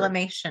more.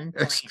 Exclamation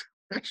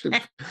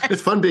point.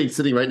 It's fun being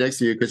sitting right next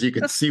to you because you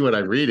can see what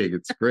I'm reading.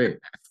 It's great.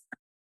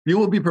 You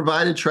will be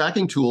provided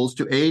tracking tools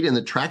to aid in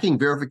the tracking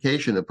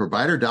verification of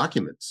provider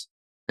documents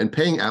and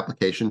paying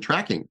application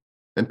tracking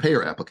and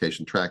payer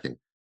application tracking.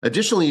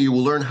 Additionally, you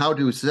will learn how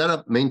to set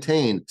up,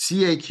 maintain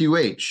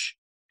CAQH,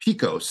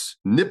 PICOS,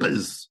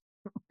 NIPAs,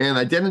 and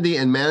identity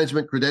and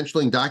management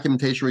credentialing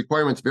documentation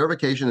requirements,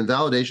 verification and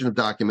validation of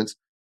documents,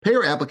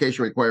 payer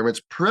application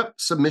requirements, prep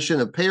submission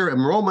of payer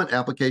enrollment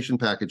application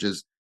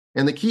packages,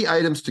 and the key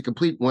items to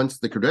complete once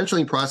the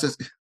credentialing process.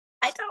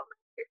 I don't know what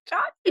you're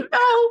talking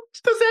about.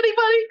 Does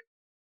anybody?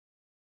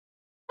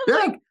 Yeah.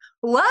 Like,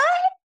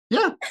 what?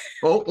 Yeah.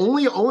 Oh,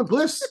 only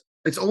Bliss.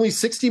 It's only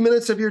 60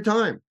 minutes of your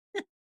time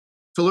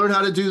to learn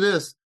how to do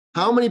this.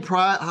 How many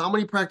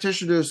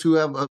practitioners who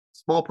have a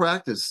small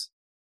practice?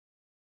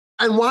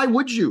 And why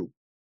would you?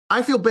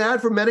 I feel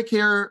bad for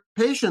Medicare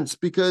patients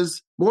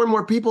because more and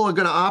more people are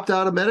going to opt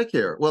out of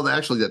Medicare. Well,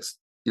 actually,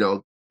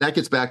 that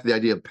gets back to the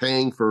idea of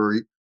paying for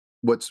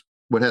what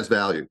has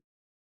value.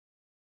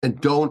 And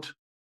don't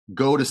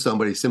go to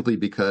somebody simply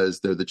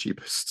because they're the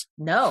cheapest.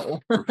 No.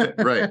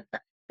 Right.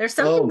 There's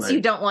some things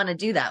you don't want to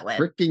do that with.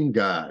 Freaking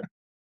God.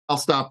 I'll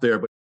stop there,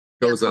 but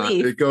it goes on.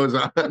 It goes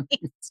on.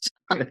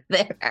 Stop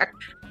there.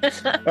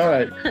 All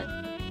right.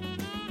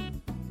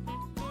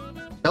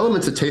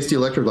 Element's a tasty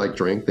electrolyte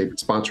drink. They've been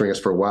sponsoring us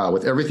for a while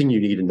with everything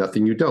you need and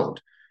nothing you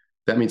don't.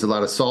 That means a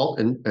lot of salt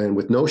and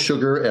with no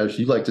sugar, as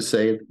you like to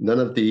say, none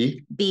of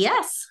the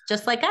BS,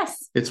 just like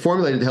us. It's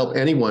formulated to help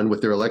anyone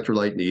with their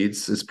electrolyte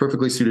needs. It's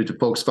perfectly suited to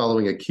folks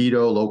following a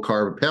keto,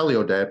 low-carb,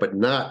 paleo diet, but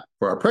not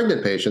for our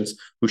pregnant patients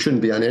who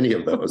shouldn't be on any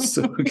of those.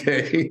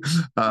 Okay.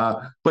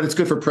 But it's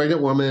good for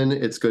pregnant women.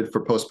 It's good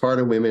for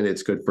postpartum women.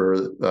 It's good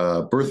for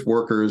birth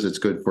workers. It's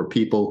good for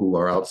people who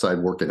are outside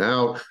working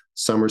out.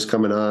 Summer's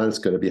coming on. It's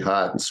going to be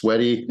hot and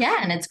sweaty. Yeah,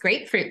 and it's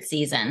grapefruit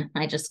season.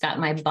 I just got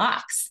my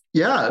box.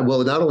 Yeah,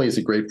 well, not only is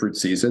it grapefruit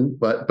season,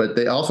 but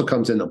they also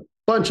comes in a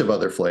bunch of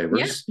other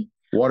flavors. Yeah.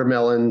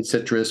 Watermelon,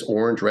 citrus,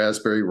 orange,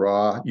 raspberry,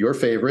 raw. Your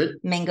favorite?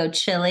 Mango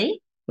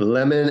chili.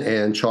 Lemon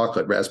and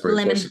chocolate raspberry.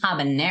 Lemon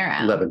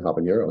habanero. Lemon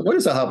habanero. What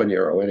is a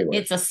habanero anyway?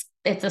 It's a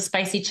It's a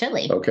spicy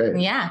chili. Okay.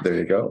 Yeah. There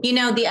you go. You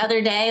know, the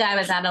other day I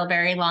was at a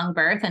very long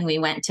birth and we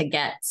went to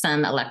get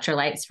some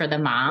electrolytes for the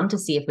mom to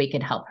see if we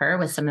could help her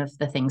with some of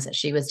the things that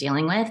she was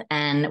dealing with.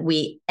 And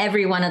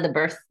every one of the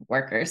birth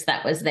workers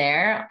that was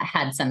there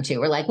had some too.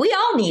 We're like, we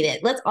all need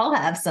it. Let's all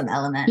have some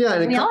element. Yeah.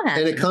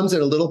 And it comes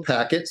in a little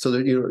packet so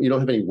that you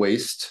don't have any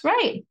waste.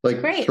 Right. Like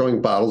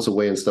throwing bottles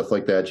away and stuff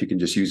like that. You can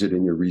just use it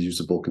in your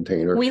reusable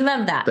container. We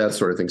love that. That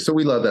sort of thing. So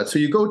we love that. So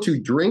you go to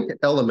Drink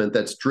Element,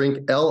 that's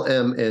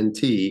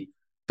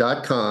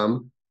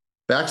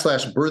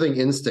drinklmnt.com/birthing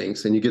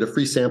instincts, and you get a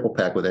free sample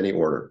pack with any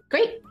order.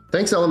 Great.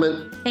 Thanks,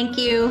 Element. Thank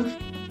you.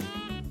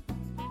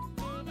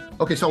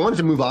 Okay, so I wanted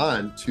to move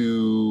on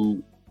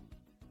to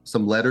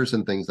some letters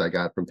and things I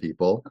got from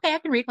people. Okay, I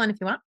can read one if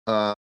you want.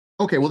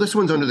 Okay, well, this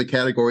one's under the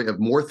category of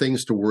more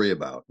things to worry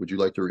about. Would you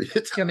like to read it?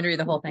 Do you want me to read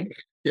the whole thing?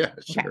 Yeah,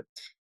 sure. Okay.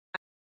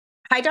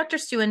 Hi, Dr.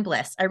 Stu and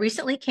Bliss. I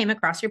recently came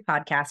across your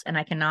podcast and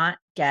I cannot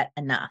get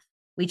enough.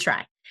 We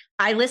try.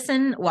 I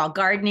listen while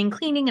gardening,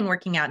 cleaning, and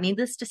working out.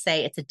 Needless to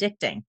say, it's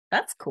addicting.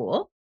 That's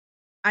cool.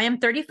 I am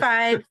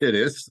 35. It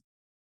is.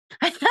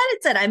 I thought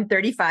it said I'm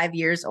 35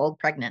 years old,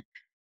 pregnant.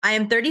 I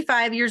am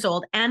 35 years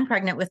old and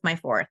pregnant with my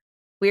fourth.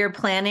 We are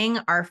planning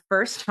our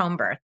first home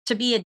birth. To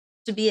be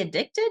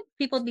addicted,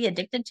 people be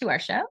addicted to our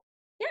show.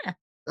 Yeah.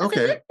 That's a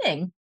good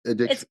thing.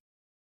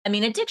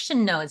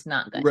 Addiction, no, it's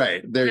not good.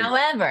 Right.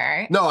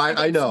 However, no,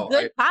 I know.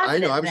 Good, I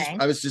know.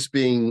 I was just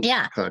being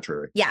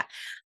contrary. Yeah.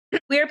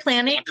 We're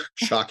planning.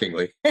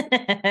 Shockingly.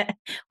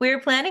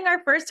 We're planning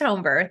our first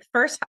home birth.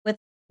 First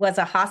was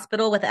a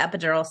hospital with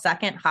epidural,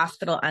 second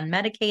hospital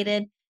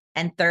unmedicated,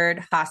 and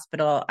third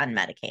hospital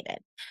unmedicated.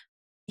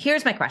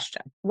 Here's my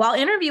question. While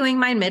interviewing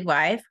my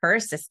midwife, her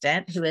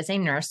assistant, who is a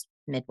nurse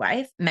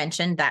midwife,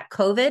 mentioned that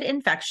COVID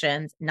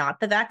infections,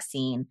 not the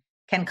vaccine,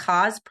 can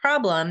cause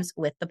problems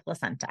with the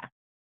placenta.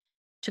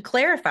 To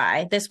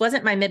clarify, this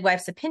wasn't my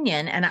midwife's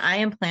opinion, and I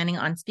am planning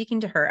on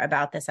speaking to her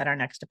about this at our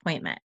next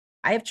appointment.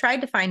 I have tried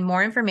to find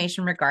more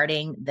information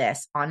regarding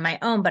this on my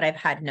own, but I've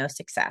had no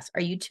success.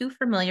 Are you too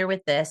familiar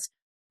with this,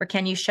 or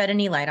can you shed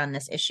any light on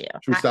this issue?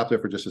 Should we stop there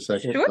for just a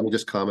second? Sure. Let me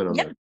just comment on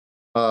that.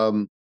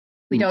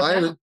 We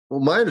don't know. Well,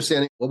 my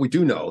understanding, we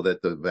do know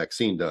that the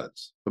vaccine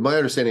does, but my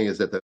understanding is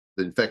that the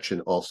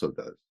infection also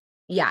does.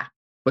 Yeah.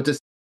 But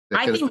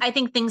I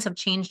think things have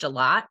changed a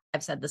lot.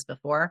 I've said this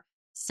before,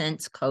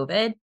 since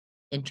COVID,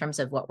 in terms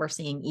of what we're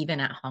seeing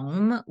even at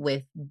home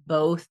with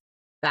both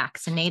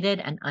vaccinated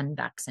and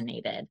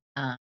unvaccinated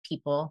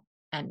people,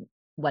 and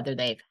whether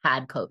they've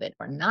had COVID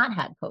or not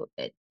had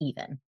COVID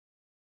even.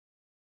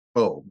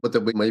 Oh, but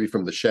maybe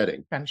from the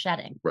shedding. From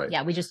shedding. Right.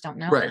 Yeah, we just don't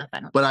know right.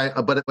 enough.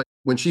 But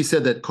when she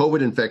said that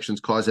COVID infections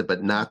cause it,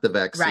 but not the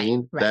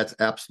vaccine, right. That's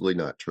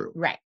absolutely not true.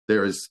 Right.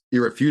 There is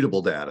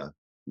irrefutable data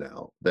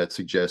now that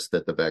suggests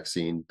that the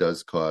vaccine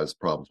does cause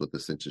problems with the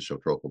syncytial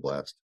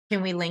trophoblast.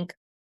 Can we link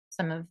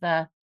some of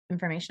the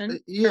information?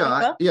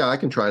 Yeah, I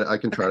can try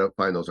to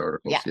find those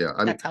articles. Yeah,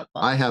 that's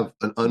helpful. I have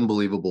an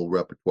unbelievable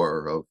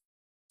repertoire of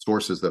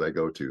sources that I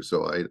go to.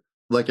 So I,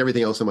 like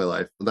everything else in my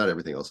life, not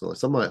everything else in my life,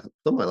 some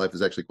of my life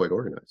is actually quite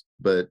organized,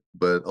 but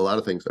a lot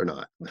of things are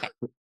not. Okay.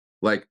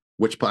 Like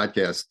which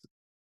podcast,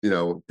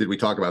 did we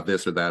talk about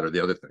this or that or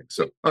the other thing?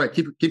 So, all right,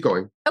 keep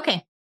going.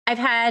 Okay. I've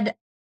had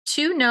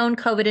 2 known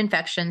COVID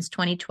infections,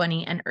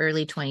 2020 and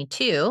early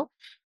 22,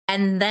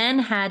 and then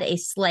had a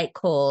slight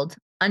cold,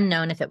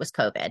 unknown if it was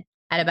COVID,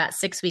 at about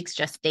 6 weeks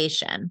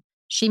gestation.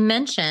 She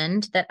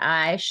mentioned that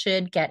I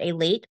should get a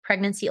late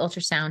pregnancy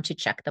ultrasound to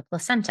check the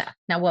placenta.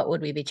 Now, what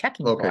would we be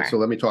checking for? Okay, so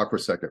let me talk for a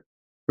second.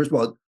 First of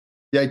all,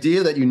 the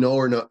idea that you know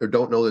or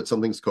don't know that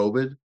something's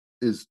COVID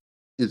is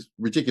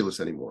ridiculous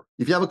anymore.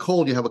 If you have a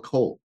cold, you have a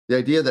cold. The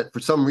idea that for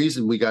some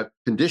reason we got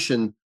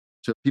conditioned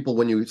to people,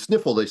 when you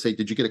sniffle, they say,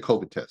 did you get a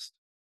COVID test?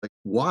 Like,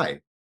 why?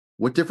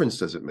 What difference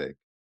does it make?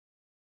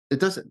 It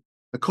doesn't.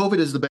 The COVID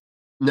is the best.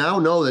 Now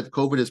know that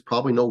COVID is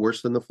probably no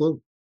worse than the flu.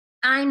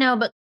 I know,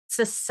 but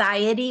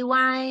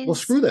society-wise, well,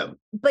 screw them.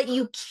 But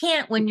you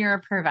can't when you're a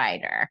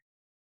provider,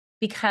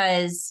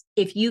 because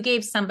if you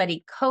gave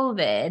somebody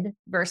COVID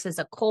versus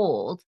a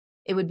cold,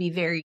 it would be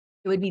very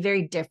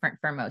different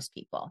for most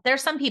people. There are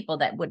some people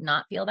that would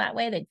not feel that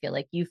way; they'd feel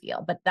like you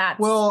feel. But that's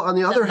on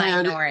the other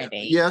hand,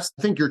 minority. Yes,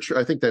 I think you're true.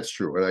 I think that's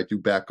true, and I do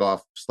back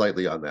off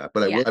slightly on that.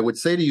 But I would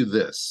say to you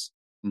this: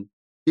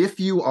 if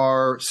you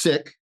are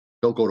sick,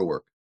 don't go to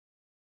work.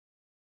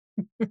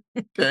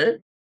 Okay,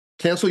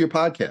 cancel your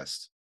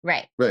podcast.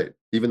 Right.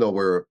 Even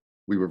though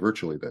we were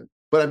virtually then.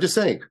 But I'm just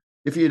saying,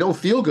 if you don't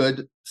feel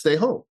good, stay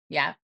home.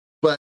 Yeah.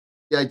 But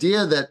the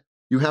idea that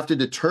you have to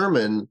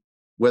determine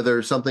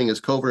whether something is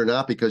COVID or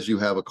not because you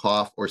have a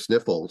cough or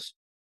sniffles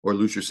or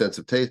lose your sense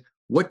of taste,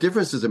 what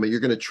difference does it make? You're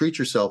going to treat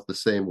yourself the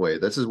same way.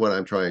 This is what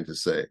I'm trying to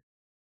say.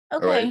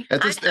 Okay. Right?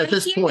 At this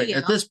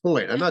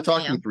point, I'm not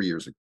talking 3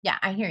 years ago. Yeah,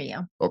 I hear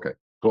you. Okay.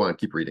 Go on,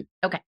 keep reading.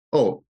 Okay.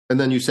 Oh, and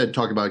then you said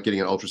talk about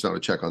getting an ultrasound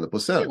to check on the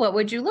placenta. What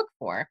would you look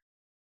for?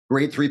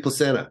 Grade 3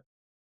 placenta.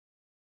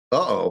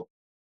 Uh-oh.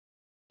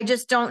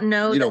 just don't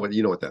know. You know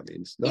what that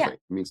means. Nothing. Yeah. It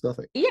means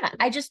nothing. Yeah.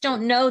 I just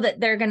don't know that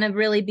they're going to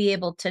really be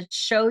able to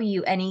show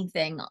you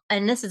anything.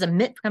 And this is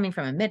coming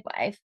from a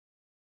midwife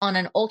on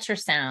an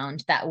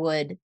ultrasound that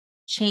would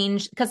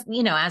change. Because,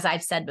 as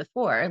I've said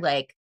before,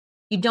 like,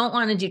 you don't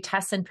want to do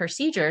tests and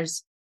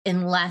procedures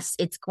unless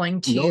it's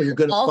going to. No, you're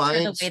going to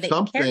find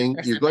something.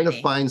 You're going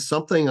to find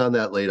something on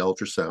that late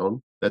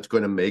ultrasound that's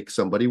going to make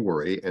somebody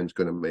worry, and it's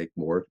going to make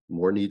more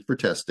need for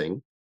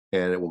testing,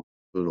 and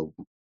it'll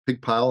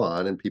big pile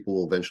on, and people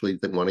will eventually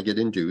want to get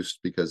induced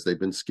because they've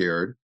been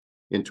scared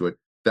into it.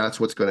 That's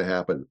what's going to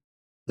happen.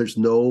 There's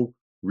no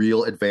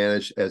real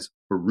advantage as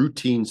for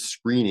routine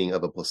screening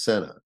of a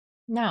placenta.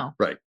 No.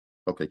 Right.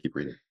 Okay, keep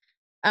reading.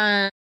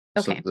 Okay.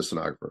 So the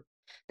sonographer.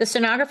 The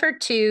sonographer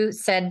too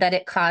said that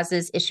it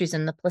causes issues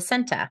in the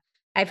placenta.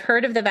 I've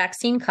heard of the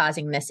vaccine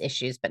causing this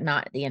issues, but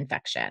not the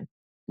infection.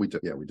 We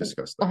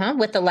discussed that.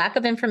 With the lack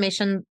of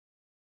information,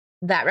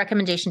 that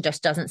recommendation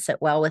just doesn't sit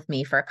well with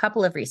me for a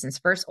couple of reasons.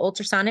 First,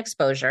 ultrasound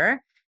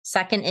exposure.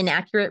 Second,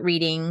 inaccurate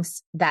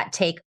readings that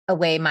take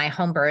away my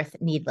home birth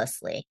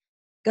needlessly.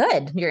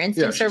 Good. Your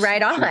instincts are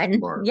right on.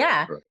 Smart,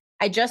 yeah. Right.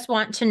 I just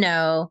want to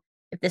know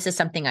if this is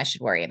something I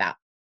should worry about.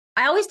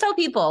 I always tell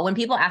people when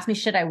people ask me,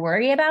 should I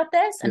worry about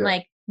this? I'm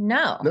like,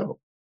 no.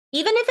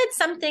 Even if it's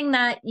something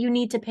that you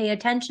need to pay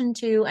attention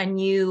to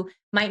and you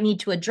might need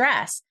to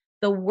address,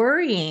 the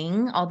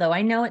worrying, although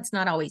I know it's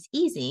not always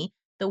easy,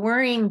 the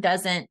worrying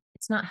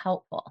it's not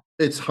helpful.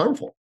 It's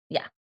harmful.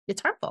 Yeah,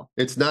 it's harmful.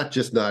 It's not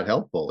just not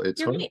helpful. It's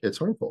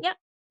harmful. Yeah.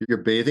 You're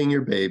bathing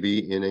your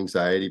baby in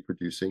anxiety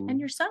producing. And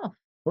yourself.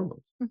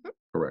 Hormones. Mm-hmm.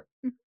 Correct.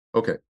 Mm-hmm.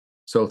 Okay.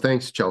 So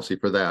thanks, Chelsea,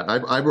 for that.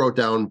 I wrote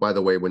down, by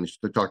the way, when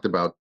you talked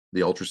about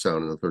the ultrasound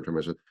in the third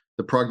trimester,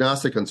 the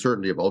prognostic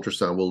uncertainty of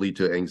ultrasound will lead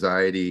to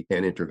anxiety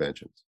and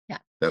interventions. Yeah.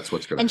 That's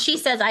what's going to happen. And she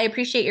says, I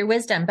appreciate your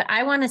wisdom, but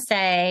I want to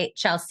say,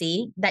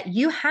 Chelsea, that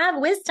you have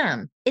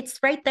wisdom. It's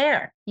right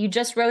there. You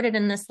just wrote it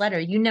in this letter.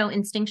 You know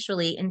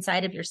instinctually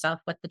inside of yourself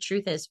what the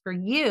truth is for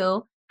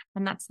you.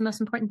 And that's the most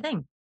important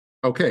thing.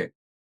 Okay.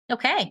 All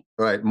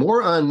right.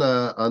 More on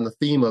the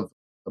theme of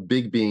a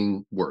big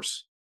being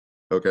worse.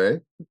 Okay.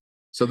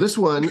 So this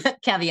one.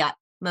 Caveat,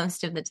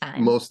 most of the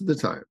time. Most of the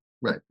time.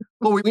 Right.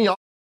 Well, we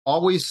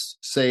always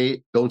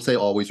don't say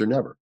always or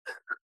never.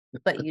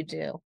 But you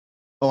do.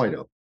 Oh, I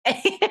know.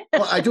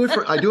 Well, I do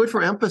it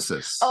for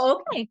emphasis.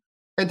 Oh, okay.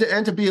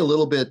 And to be a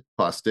little bit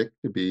caustic,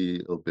 to be a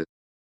little bit,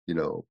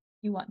 You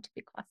want to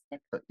be caustic?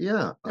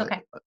 Yeah.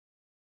 Okay.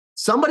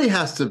 Somebody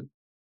has to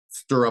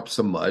stir up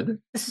some mud.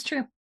 This is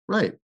true.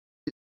 Right.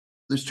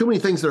 There's too many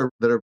things that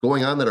are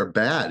going on that are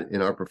bad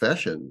in our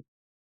profession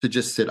to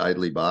just sit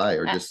idly by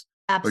or just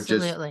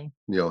absolutely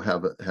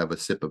have a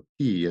sip of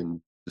tea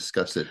and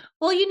discuss it.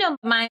 Well,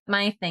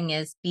 my thing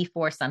is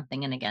before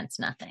something and against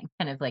nothing,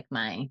 kind of like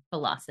my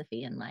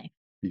philosophy in life.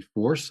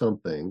 Before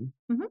something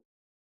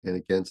and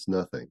against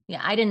nothing.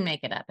 Yeah, I didn't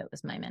make it up. It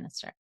was my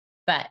minister.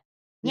 But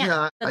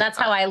so that's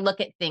how I look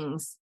at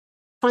things.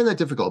 I find that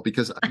difficult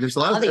because there's a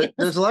lot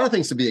of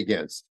things to be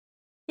against.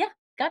 Yeah,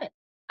 got it.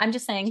 I'm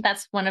just saying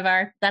that's one of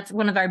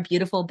our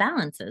beautiful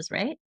balances,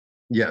 right?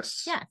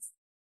 Yes.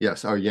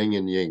 Yes, our yin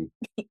and yang.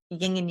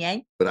 Yin and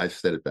yang. But I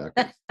said it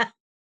backwards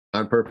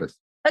on purpose.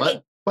 Okay.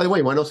 But, by the way,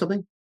 you want to know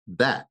something?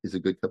 That is a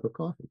good cup of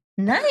coffee.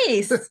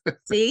 Nice.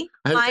 See,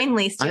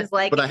 finally, Stu's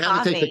like. But I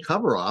had to take the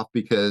cover off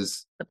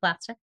because the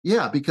plastic.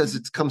 Yeah, because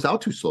it comes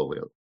out too slowly.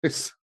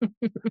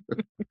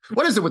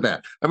 What is it with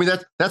that? I mean,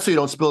 that's so you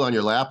don't spill it on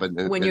your lap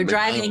when you're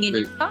driving in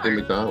your car. In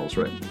McDonald's,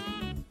 right?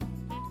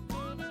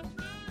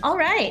 All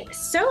right,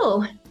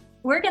 so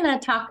we're going to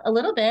talk a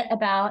little bit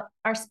about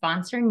our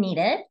sponsor,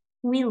 Needed.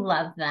 We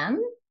love them.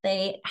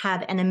 They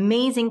have an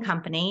amazing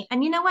company.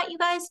 And you know what, you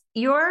guys?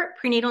 Your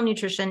prenatal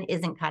nutrition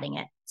isn't cutting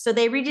it. So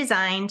they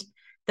redesigned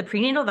the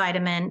prenatal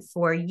vitamin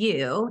for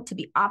you to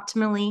be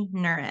optimally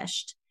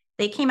nourished.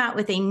 They came out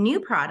with a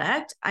new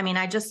product. I mean,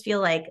 I just feel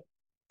like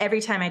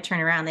every time I turn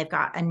around, they've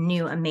got a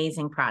new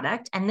amazing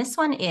product. And this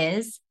one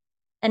is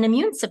an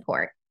immune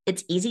support.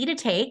 It's easy to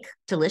take,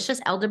 delicious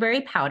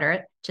elderberry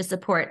powder to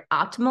support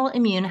optimal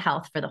immune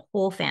health for the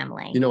whole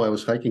family. I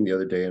was hiking the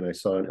other day and I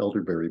saw an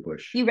elderberry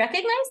bush. You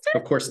recognized it?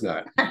 Of course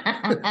not.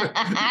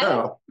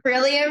 No.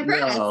 Really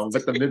impressed. No,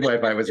 but the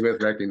midwife I was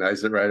with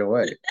recognized it right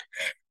away.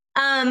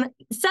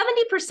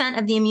 70%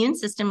 of the immune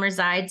system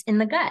resides in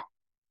the gut.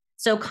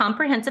 So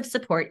comprehensive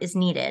support is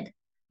needed.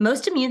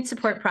 Most immune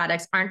support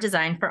products aren't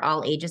designed for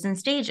all ages and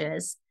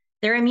stages.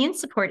 Their immune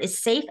support is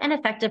safe and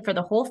effective for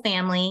the whole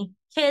family,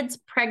 kids,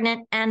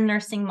 pregnant, and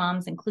nursing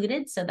moms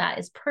included. So that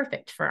is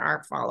perfect for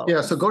our followers.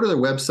 Yeah, so go to their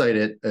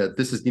website at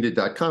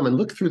thisisneeded.com and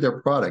look through their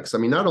products. I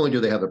mean, not only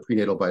do they have the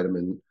prenatal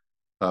vitamin,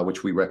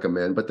 which we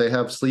recommend, but they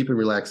have sleep and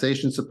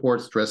relaxation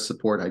support, stress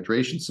support,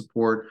 hydration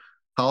support,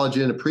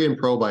 collagen, a pre and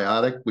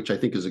probiotic, which I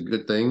think is a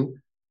good thing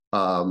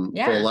for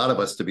a lot of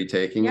us to be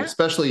taking,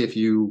 especially if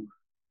you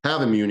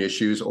have immune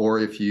issues or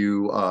if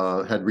you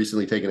had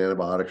recently taken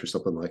antibiotics or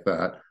something like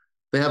that.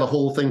 They have a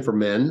whole thing for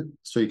men,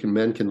 so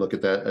men can look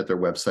at that at their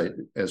website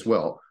as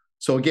well.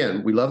 So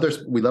again, we love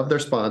their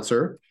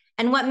sponsor.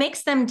 And what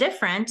makes them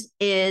different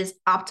is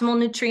optimal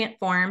nutrient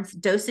forms,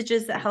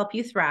 dosages that help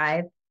you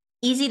thrive,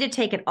 easy to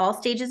take at all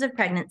stages of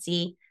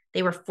pregnancy.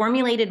 They were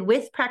formulated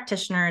with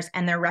practitioners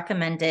and they're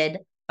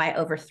recommended by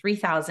over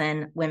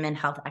 3,000 women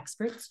health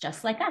experts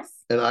just like us.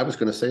 And I was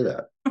going to say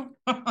that.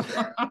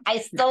 I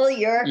stole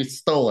your... You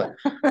stole it.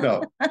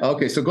 No.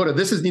 Okay, so go to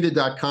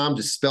thisisneeded.com,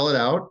 just spell it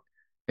out,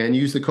 and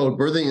use the code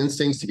Birthing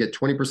Instincts to get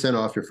 20%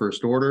 off your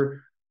first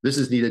order.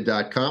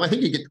 Thisisneeded.com. I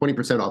think you get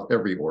 20% off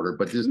every order,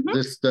 but just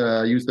use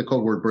the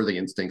code word Birthing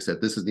Instincts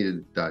at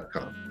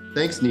thisisneeded.com.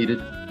 Thanks, Needed.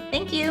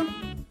 Thank you.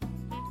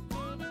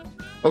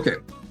 Okay,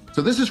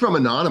 so this is from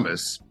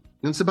Anonymous,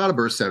 and it's about a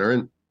birth center,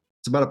 and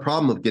it's about a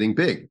problem of getting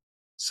big.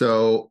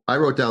 So I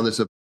wrote down this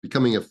of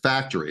becoming a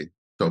factory.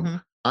 So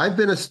I've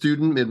been a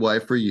student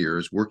midwife for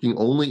years, working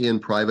only in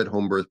private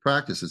home birth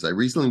practices. I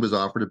recently was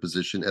offered a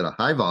position at a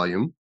high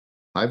volume,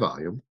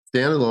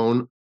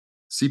 standalone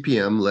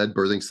CPM-led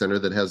birthing center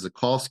that has the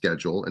call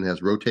schedule and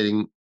has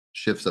rotating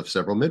shifts of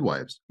several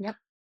midwives. Yep.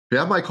 To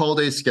have my call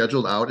days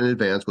scheduled out in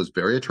advance was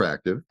very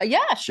attractive.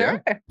 Yeah,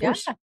 sure. Yeah.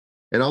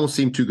 And almost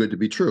seemed too good to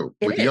be true.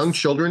 With young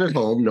children at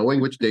home,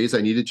 knowing which days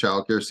I needed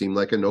childcare seemed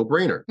like a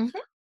no-brainer.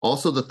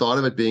 Also, the thought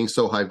of it being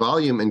so high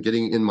volume and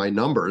getting in my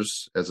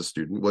numbers as a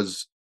student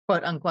was...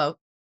 quote unquote.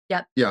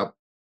 Yep. Yeah.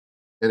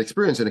 And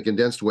experience in a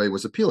condensed way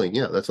was appealing.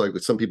 Yeah. That's like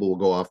some people will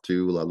go off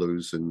to La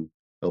Luz and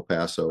El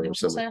Paso or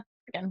something.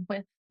 Again,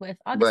 with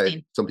Augustine.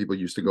 Right. Some people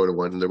used to go to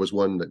one, and there was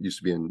one that used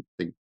to be in,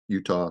 I think,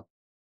 Utah.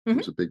 It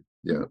was a big,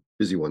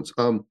 busy ones.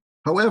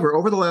 However,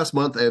 over the last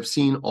month, I have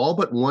seen all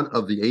but one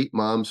of the 8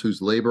 moms whose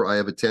labor I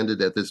have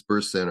attended at this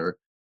birth center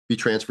be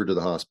transferred to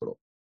the hospital.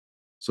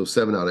 So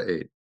 7 out of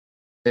 8.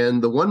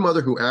 And the one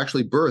mother who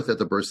actually birthed at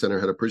the birth center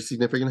had a pretty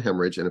significant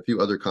hemorrhage and a few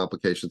other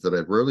complications that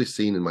I've rarely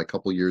seen in my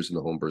couple years in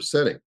the home birth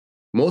setting.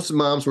 Most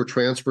moms were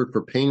transferred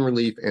for pain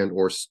relief and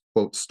or,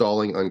 quote,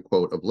 stalling,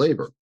 unquote, of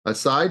labor.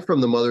 Aside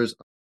from the mothers,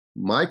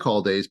 my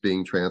call days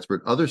being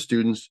transferred, other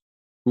students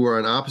who are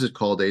on opposite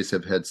call days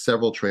have had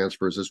several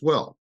transfers as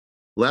well.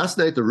 Last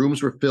night, the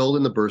rooms were filled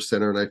in the birth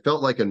center, and I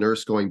felt like a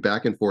nurse going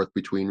back and forth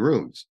between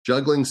rooms,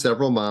 juggling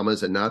several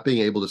mamas and not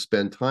being able to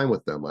spend time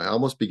with them. I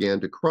almost began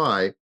to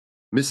cry,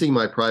 missing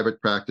my private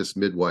practice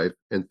midwife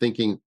and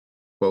thinking,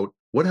 quote,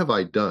 what have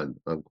I done,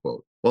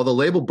 unquote. While the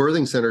label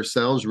birthing center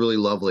sounds really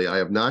lovely, I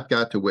have not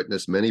got to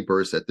witness many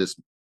births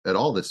at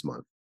all this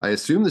month. I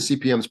assume the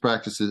CPM's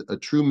practice is a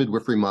true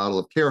midwifery model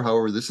of care.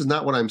 However, this is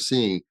not what I'm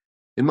seeing.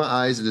 In my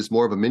eyes, it is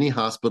more of a mini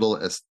hospital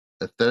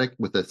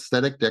with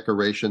aesthetic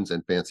decorations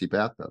and fancy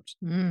bathtubs.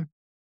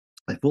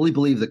 I fully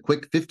believe the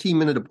quick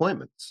 15-minute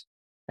appointments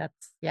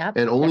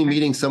and only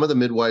meeting some of the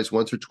midwives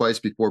once or twice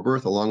before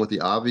birth, along with the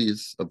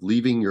obvious of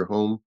leaving your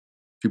home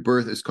to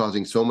birth, is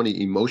causing so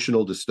many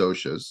emotional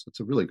dystocias.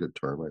 It's a really good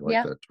term. I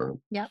like that term.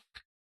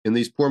 In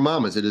these poor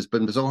mamas, it has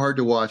been so hard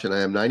to watch, and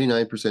I am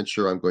 99%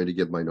 sure I'm going to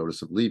give my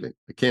notice of leaving.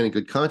 I can't in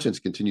good conscience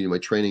continue my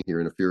training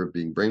here in a fear of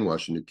being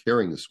brainwashed into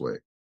caring this way.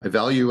 I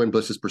value you and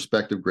Bliss's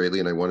perspective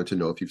greatly, and I wanted to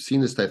know if you've seen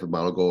this type of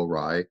model go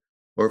awry,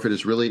 or if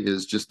it really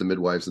is just the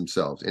midwives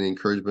themselves. Any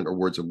encouragement or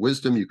words of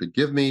wisdom you could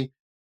give me,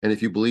 and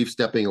if you believe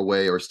stepping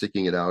away or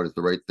sticking it out is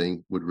the right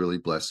thing, would really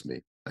bless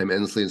me. I'm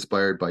endlessly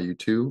inspired by you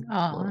too.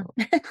 I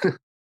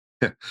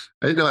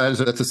know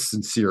that's a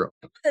sincere,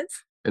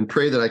 and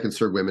pray that I can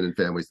serve women and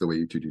families the way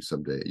you two do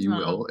someday. You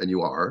will, and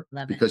you are,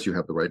 because you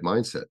have the right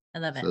mindset. I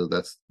love it. So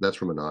that's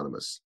from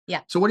Anonymous.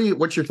 Yeah. So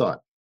what's your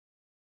thought?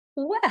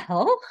 Well,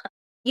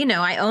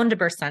 I owned a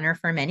birth center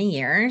for many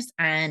years,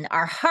 and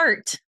our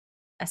heart,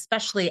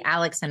 especially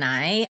Alex and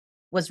I,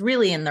 was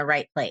really in the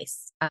right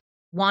place.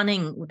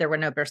 There were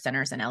no birth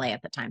centers in LA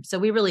at the time. So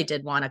we really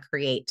did want to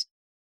create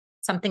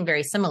something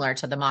very similar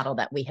to the model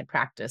that we had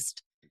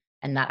practiced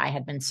and that I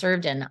had been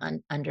served in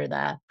under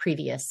the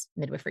previous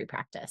midwifery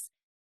practice.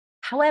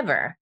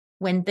 However,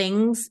 when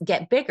things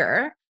get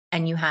bigger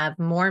and you have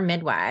more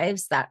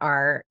midwives that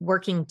are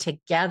working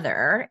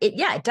together,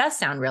 it does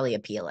sound really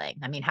appealing.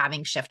 I mean,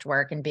 having shift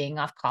work and being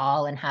off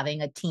call and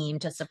having a team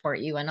to support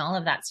you and all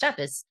of that stuff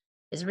is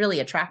really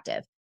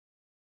attractive.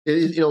 It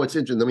is, it's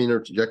interesting. Let me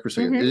interject for a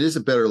second. It is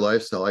a better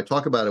lifestyle. I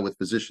talk about it with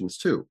physicians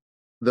too.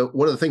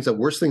 One of the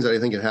worst things that I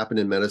think had happened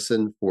in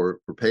medicine for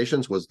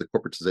patients was the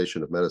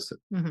corporatization of medicine.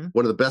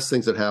 One of the best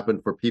things that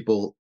happened for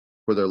people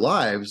for their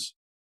lives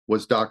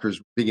was doctors,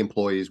 big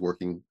employees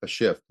working a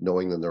shift,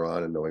 knowing when they're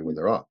on and knowing when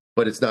they're off.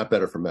 But it's not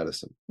better for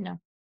medicine. No.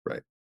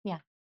 Right. Yeah.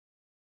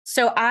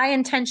 So I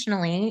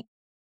intentionally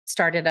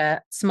started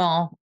a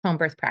small home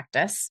birth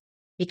practice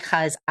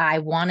because I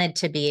wanted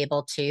to be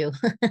able to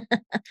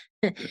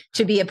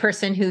be a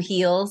person who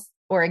heals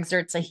or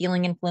exerts a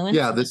healing influence.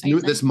 Yeah,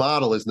 this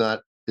model is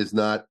not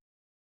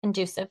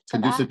conducive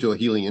to a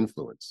healing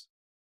influence.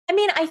 I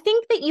mean, I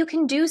think that you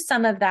can do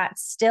some of that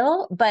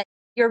still, but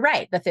you're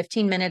right. The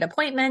 15-minute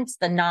appointments,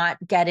 the not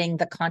getting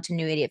the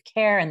continuity of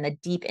care and the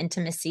deep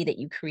intimacy that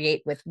you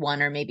create with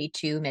one or maybe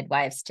two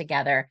midwives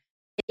together.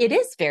 It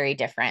is very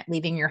different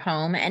leaving your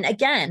home. And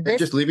again,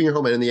 just leaving your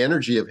home and the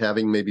energy of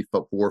having maybe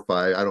 4 or 5,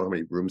 I don't know how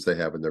many rooms they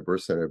have in their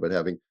birth center, but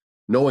having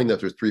knowing that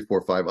there's 3,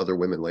 4, 5 other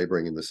women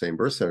laboring in the same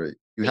birth center.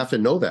 You have to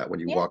know that when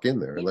you walk in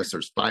there, unless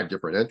there's 5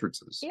 different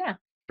entrances. Yeah.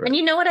 Right. And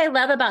you know what I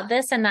love about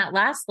this and that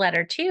last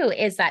letter too,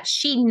 is that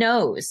she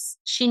knows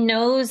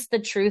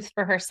the truth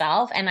for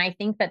herself. And I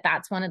think that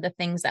that's one of the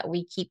things that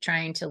we keep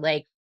trying to,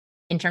 like,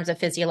 in terms of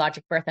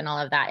physiologic birth and all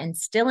of that,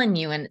 instill in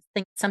you. And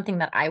something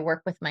that I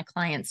work with my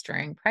clients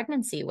during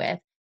pregnancy with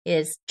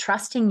is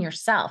trusting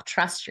yourself,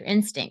 trust your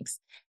instincts.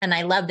 And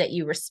I love that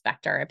you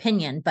respect our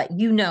opinion, but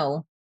you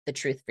know the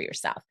truth for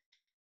yourself.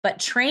 But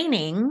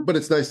training. But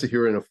it's nice to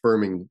hear an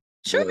affirming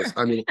voice.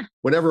 I mean,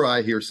 whenever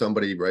I hear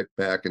somebody write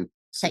back and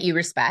that you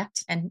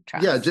respect and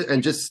trust. Yeah,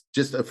 and just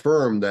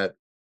affirm that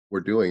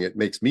we're doing it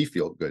makes me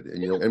feel good.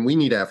 And, and we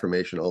need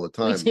affirmation all the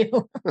time. We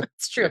do.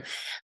 It's true.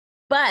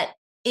 But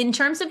in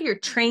terms of your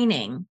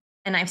training,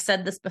 and I've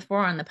said this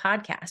before on the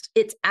podcast,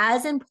 it's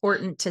as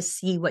important to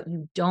see what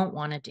you don't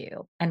want to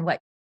do and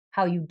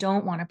how you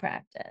don't want to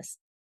practice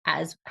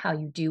as how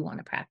you do want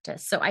to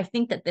practice. So I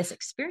think that this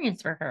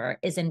experience for her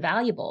is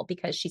invaluable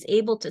because she's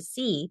able to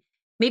see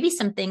maybe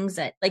some things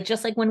that, like,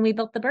 just like when we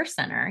built the birth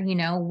center,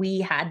 we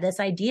had this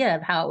idea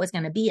of how it was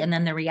going to be. And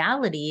then the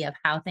reality of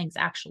how things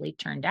actually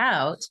turned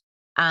out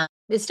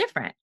is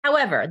different.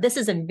 However, this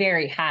is a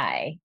very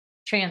high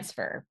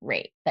transfer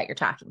rate that you're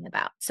talking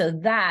about. So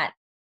that,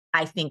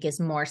 I think, is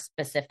more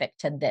specific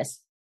to this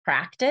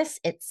practice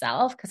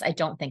itself, because I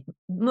don't think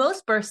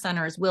most birth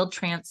centers will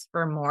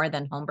transfer more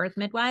than home birth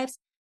midwives,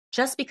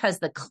 just because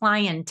the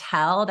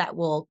clientele that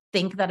will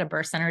think that a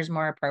birth center is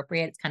more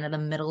appropriate, it's kind of the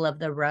middle of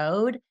the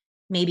road,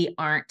 maybe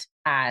aren't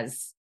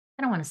as,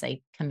 I don't want to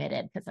say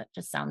committed because that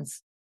just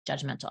sounds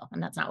judgmental,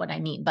 and that's not what I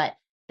mean, but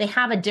they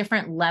have a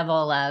different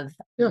level of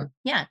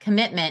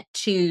commitment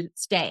to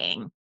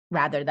staying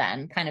rather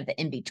than kind of the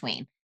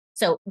in-between.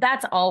 So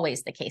that's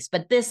always the case.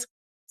 But this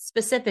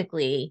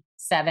specifically,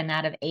 7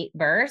 out of 8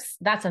 births,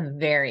 that's a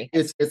very...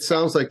 It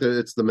sounds like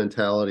it's the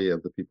mentality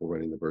of the people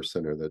running the birth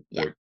center that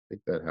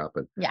think that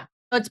happened. Yeah,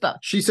 it's both.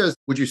 She says,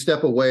 would you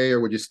step away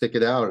or would you stick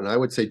it out? And I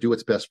would say, do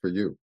what's best for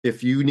you.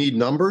 If you need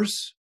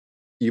numbers,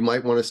 you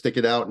might want to stick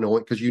it out,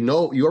 because you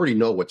already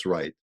know what's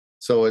right.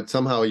 So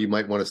somehow you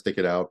might want to stick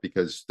it out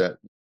because that's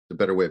a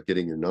better way of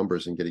getting your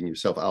numbers and getting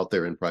yourself out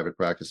there in private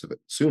practice of it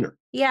sooner.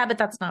 Yeah, but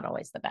that's not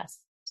always the best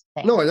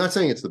thing. No, I'm not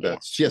saying it's the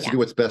best. She has to do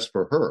what's best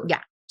for her.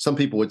 Yeah. Some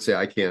people would say,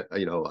 I can't,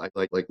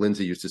 like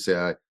Lindsay used to say,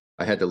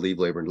 I had to leave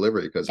labor and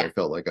delivery because I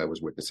felt like I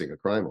was witnessing a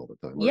crime all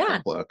the time.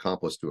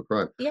 Accomplice to a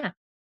crime. Yeah.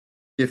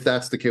 If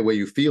that's the way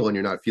you feel and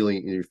you're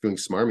feeling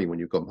smarmy when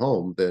you come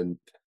home, then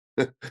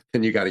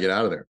you got to get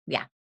out of there.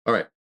 Yeah. All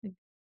right.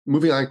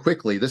 Moving on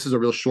quickly. This is a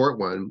real short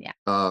one.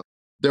 Yeah.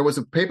 There was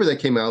a paper that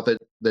came out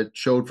that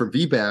showed for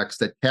VBACs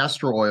that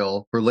castor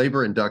oil for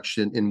labor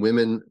induction in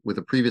women with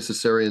a previous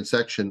cesarean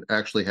section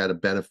actually had a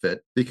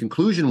benefit. The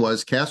conclusion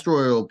was castor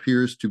oil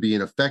appears to be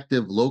an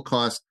effective,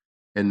 low-cost,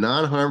 and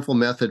non-harmful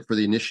method for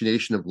the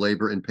initiation of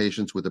labor in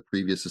patients with a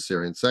previous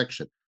cesarean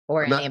section.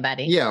 Or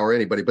anybody. Yeah, or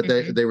anybody. But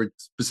they were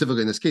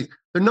specifically in this case.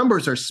 Their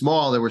numbers are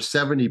small. There were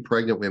 70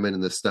 pregnant women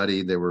in the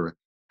study.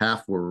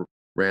 Half were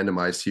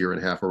randomized here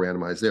and half were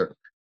randomized there.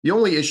 The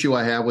only issue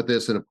I have with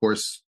this, and of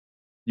course,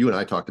 you and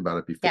I talked about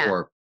it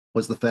before,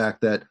 was the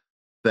fact that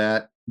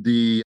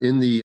in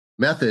the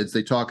methods,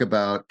 they talk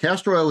about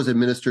castor oil was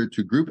administered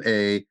to group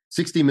A,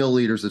 60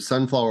 milliliters of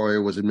sunflower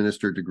oil was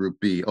administered to group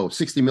B.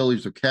 60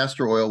 milliliters of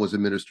castor oil was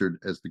administered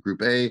as the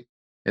group A,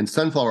 and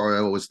sunflower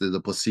oil was the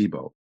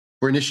placebo.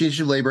 For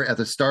initiation of labor at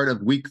the start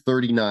of week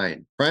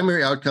 39,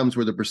 primary outcomes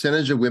were the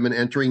percentage of women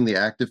entering the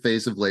active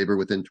phase of labor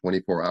within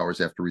 24 hours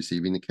after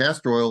receiving the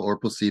castor oil or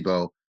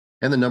placebo,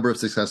 and the number of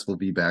successful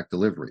VBAC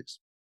deliveries.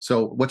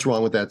 So what's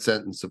wrong with that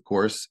sentence, of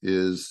course,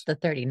 is the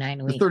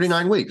 39 weeks. The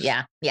 39 weeks.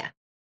 Yeah. Yeah.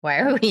 Why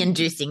are we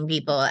inducing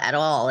people at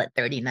all at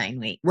 39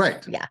 weeks?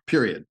 Right. Yeah.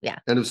 Period. Yeah.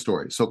 End of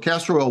story. So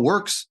castor oil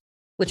works.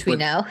 Which we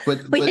know.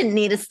 But we didn't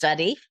need a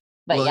study.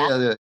 But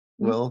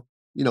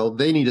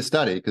they need a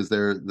study because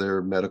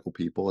they're medical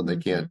people and they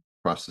can't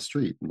cross the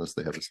street unless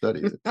they have a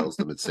study that tells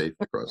them it's safe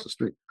to cross the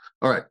street.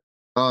 All right.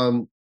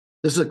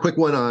 This is a quick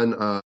one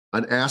on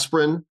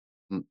aspirin.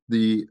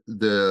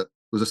 There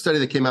was a study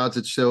that came out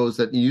that shows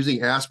that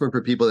using aspirin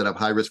for people that have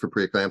high risk for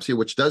preeclampsia,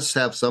 which does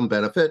have some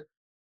benefit,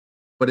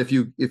 but if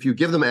you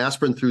give them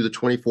aspirin through the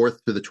 24th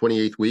to the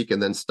 28th week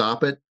and then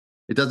stop it,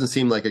 it doesn't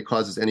seem like it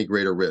causes any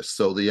greater risk.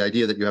 So the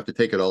idea that you have to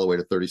take it all the way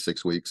to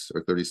 36 weeks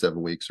or 37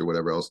 weeks or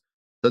whatever else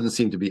doesn't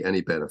seem to be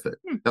any benefit.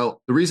 Now,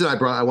 the reason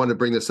I wanted to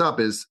bring this up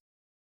is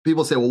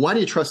people say, well, why do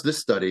you trust this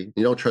study?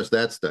 You don't trust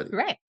that study.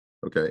 Right.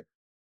 Okay.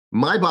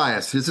 My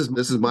bias, this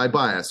is my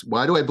bias.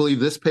 Why do I believe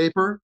this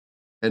paper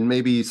and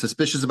maybe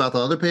suspicious about the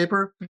other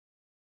paper?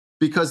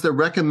 Because they're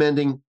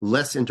recommending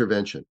less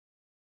intervention.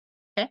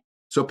 Okay.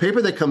 So a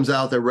paper that comes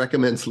out that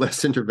recommends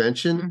less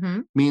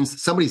intervention means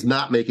somebody's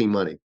not making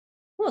money.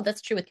 Well,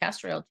 that's true with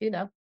castor oil too,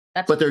 though.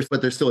 But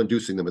they're still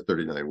inducing them at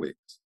 39 weeks.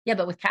 Yeah,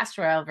 but with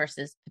castor oil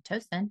versus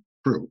Pitocin.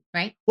 True.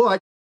 Right. Well,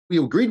 we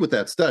agreed with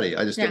that study.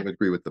 I just don't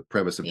agree with the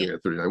premise of doing it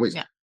at 39 weeks.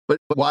 Yeah. But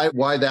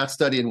why that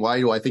study, and why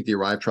do I think the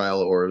ARRIVE trial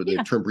or the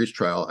Term Breach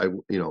trial?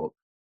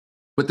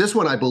 But this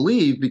one I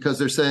believe because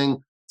they're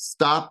saying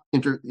stop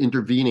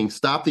intervening,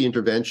 stop the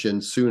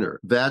intervention sooner.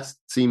 That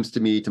seems to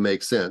me to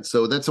make sense.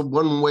 So that's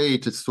one way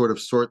to sort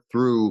of sort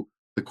through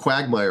the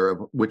quagmire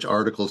of which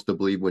articles to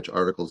believe, which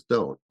articles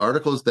don't.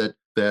 Articles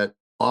that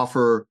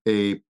offer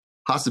a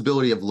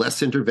possibility of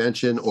less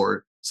intervention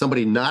or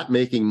somebody not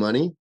making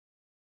money,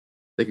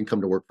 they can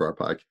come to work for our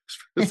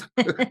podcast.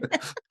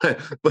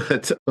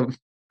 But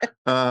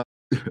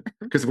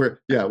because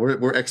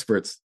we're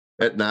experts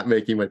at not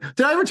making money.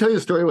 Did I ever tell you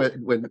a story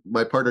when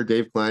my partner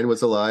Dave Klein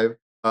was alive?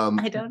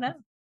 I don't know.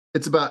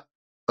 It's about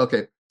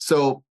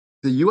so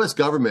the U.S.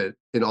 government,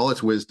 in all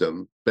its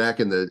wisdom, back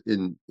in the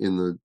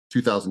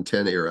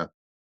 2010 era,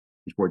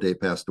 before Dave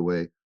passed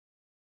away,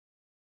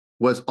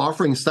 was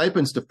offering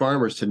stipends to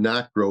farmers to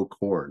not grow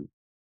corn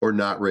or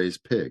not raise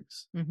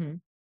pigs. Mm-hmm.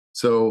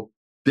 So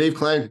Dave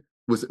Klein,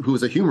 who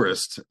was a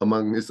humorist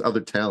among his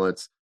other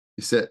talents,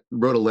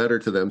 wrote a letter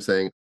to them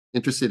saying,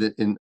 interested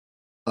in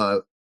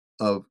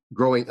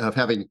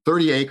having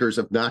 30 acres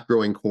of not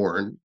growing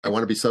corn. I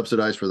want to be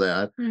subsidized for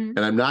that. Mm-hmm.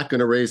 And I'm not going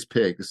to raise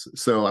pigs.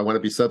 So I want to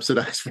be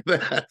subsidized for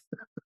that.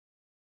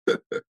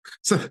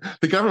 So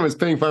the government is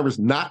paying farmers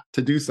not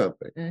to do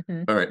something.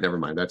 Mm-hmm. All right, never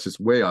mind. That's just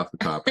way off the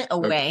topic.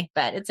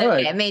 But it's okay.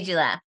 Right. It made you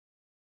laugh.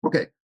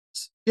 Okay.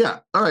 Yeah.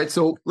 All right.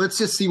 So let's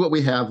just see what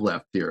we have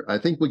left here. I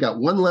think we got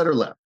one letter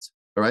left.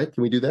 All right.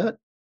 Can we do that?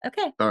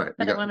 Okay. All right.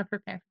 But I want to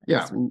prepare for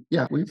this.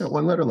 Yeah. We've got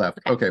one letter left.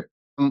 Okay.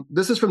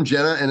 This is from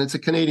Jenna, and it's a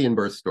Canadian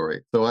birth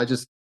story. So I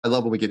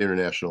love when we get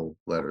international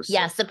letters.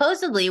 Yeah.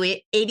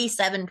 Supposedly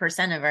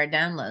 87% of our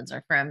downloads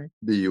are from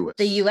the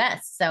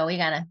U.S. So we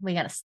gotta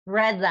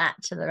spread that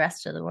to the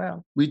rest of the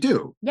world. We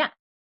do. Yeah.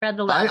 Spread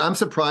the love. I'm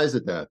surprised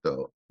at that,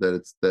 though,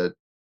 because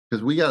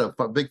we got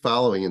a big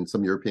following in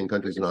some European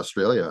countries and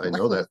Australia. I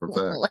know that for a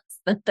fact. Less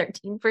than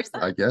 13%.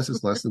 I guess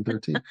it's less than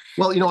 13.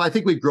 Well, I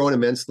think we've grown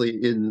immensely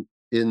in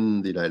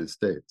the United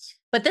States.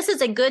 But this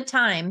is a good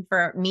time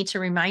for me to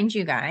remind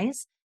you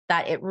guys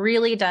that it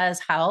really does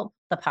help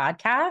the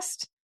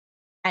podcast.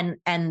 And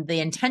the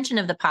intention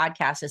of the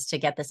podcast is to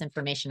get this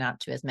information out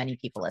to as many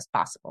people as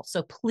possible.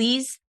 So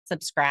please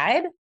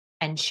subscribe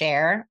and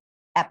share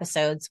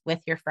episodes with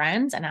your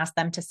friends and ask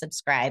them to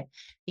subscribe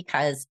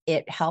because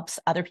it helps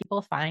other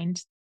people find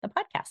the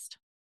podcast.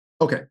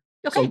 Okay.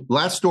 So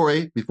last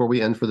story before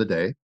we end for the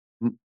day.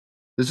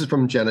 This is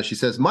from Jenna. She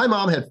says, my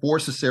mom had 4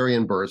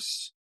 cesarean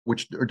births,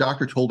 which her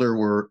doctor told her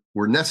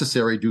were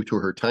necessary due to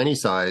her tiny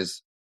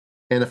size,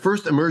 and a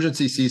first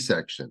emergency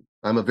C-section.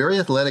 I'm a very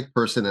athletic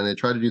person, and I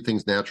try to do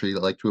things naturally. I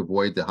like to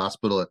avoid the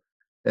hospital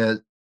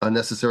and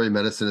unnecessary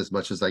medicine as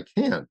much as I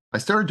can. I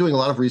started doing a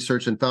lot of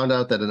research and found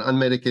out that an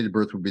unmedicated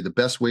birth would be the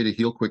best way to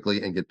heal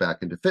quickly and get back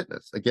into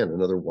fitness. Again,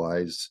 another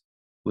wise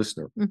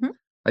listener. Mm-hmm.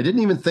 I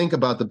didn't even think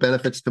about the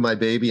benefits to my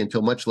baby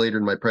until much later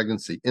in my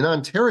pregnancy. In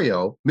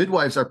Ontario,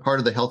 midwives are part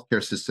of the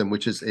healthcare system,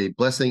 which is a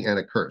blessing and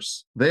a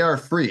curse. They are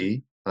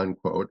free,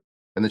 unquote.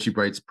 And then she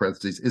writes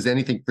parentheses, is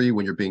anything free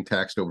when you're being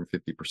taxed over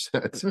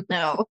 50%?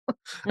 No.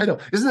 I know.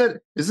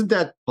 Isn't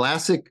that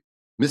classic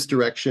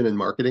misdirection in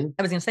marketing?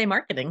 I was going to say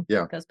marketing.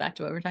 Yeah. It goes back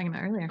to what we were talking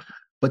about earlier.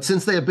 But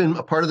since they have been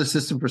a part of the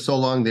system for so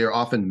long, they are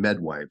often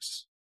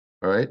midwives.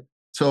 All right.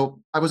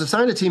 So I was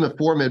assigned a team of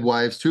 4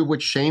 midwives, 2 of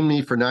which shamed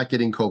me for not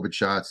getting COVID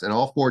shots, and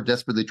all 4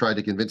 desperately tried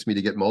to convince me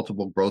to get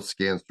multiple growth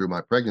scans through my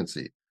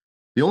pregnancy.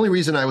 The only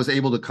reason I was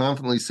able to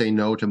confidently say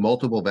no to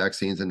multiple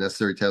vaccines and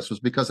necessary tests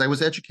was because I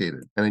was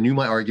educated and I knew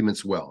my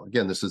arguments well.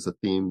 Again, this is a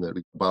theme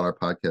about our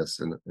podcast.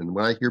 And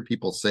when I hear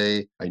people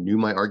say I knew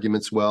my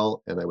arguments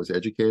well and I was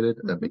educated,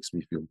 that makes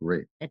me feel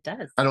great. It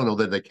does. I don't know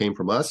that they came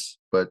from us,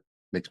 but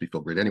makes me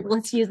feel great anyway.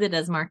 Let's use it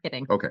as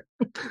marketing. Okay.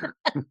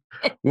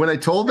 When I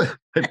told them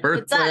my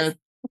birth plan,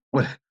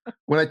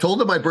 when I told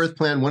them my birth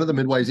plan, one of the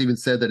midwives even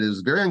said that it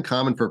was very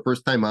uncommon for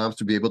first-time moms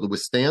to be able to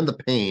withstand the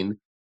pain,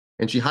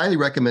 and she highly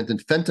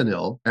recommended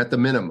fentanyl at the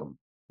minimum.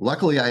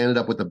 Luckily, I ended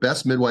up with the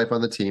best midwife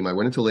on the team. I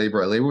went into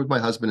labor. I labored with my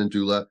husband and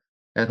doula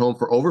at home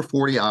for over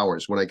 40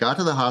 hours. When I got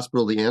to the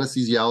hospital, the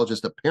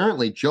anesthesiologist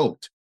apparently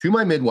joked to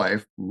my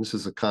midwife, and this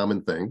is a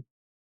common thing,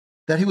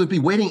 that he would be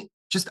waiting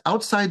just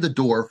outside the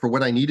door for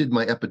when I needed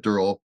my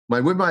epidural. My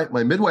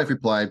midwife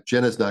replied,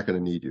 Jenna's not going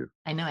to need you.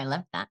 I know. I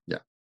love that. Yeah.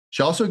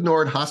 She also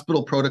ignored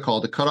hospital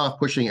protocol to cut off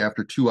pushing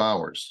after 2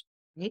 hours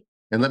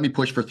and let me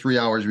push for 3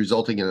 hours,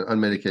 resulting in an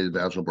unmedicated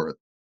vaginal birth.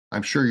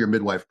 I'm sure your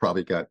midwife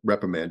probably got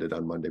reprimanded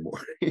on Monday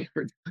morning.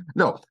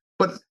 No,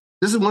 but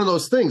this is one of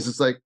those things. It's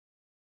like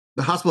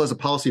the hospital has a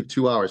policy of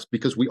 2 hours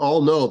because we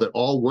all know that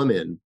all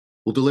women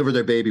will deliver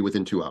their baby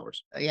within 2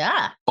 hours.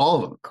 Yeah. All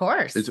of them. Of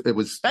course. It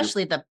was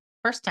especially the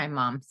first-time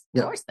moms.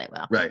 Of course they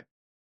will. Right.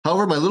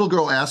 However, my little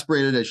girl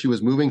aspirated as she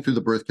was moving through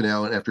the birth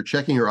canal, and after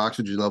checking her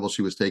oxygen level,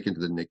 she was taken to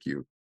the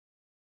NICU.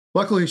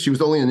 Luckily, she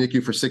was only in the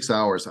NICU for 6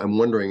 hours. I'm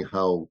wondering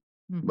how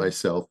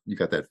myself, you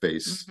got that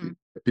face.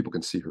 People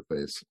can see her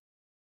face.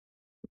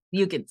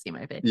 You can see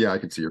my face. Yeah, I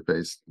can see her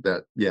face.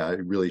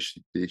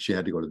 She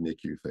had to go to the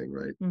NICU thing,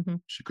 right?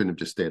 She couldn't have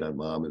just stayed on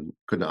mom and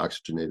couldn't have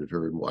oxygenated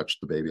her and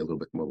watched the baby a little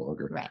bit more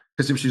longer. Right.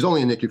 Because if she's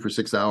only in NICU for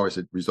 6 hours,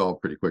 it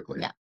resolved pretty quickly.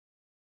 Yeah.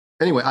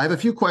 Anyway, I have a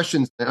few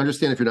questions. I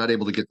understand if you're not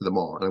able to get to them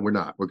all, and we're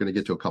not. We're going to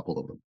get to a couple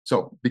of them.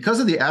 So because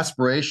of the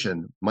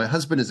aspiration, my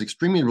husband is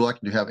extremely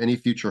reluctant to have any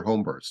future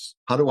home births.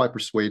 How do I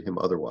persuade him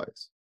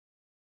otherwise?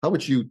 How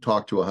would you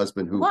talk to a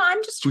husband who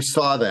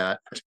saw that?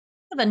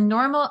 A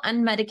normal,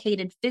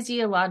 unmedicated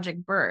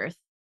physiologic birth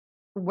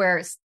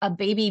where a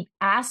baby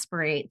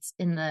aspirates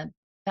in the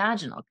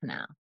vaginal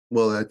canal.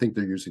 Well, I think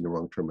they're using the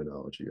wrong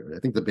terminology. I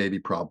think the baby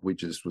probably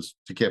just was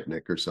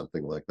tachypnic or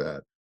something like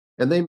that.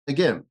 And they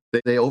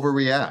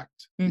overreact.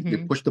 Mm-hmm. You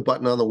push the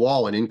button on the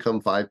wall and in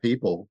come 5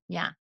 people.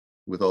 Yeah.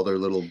 With all their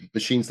little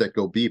machines that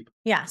go beep.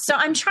 Yeah. So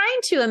I'm trying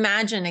to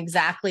imagine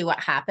exactly what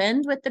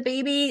happened with the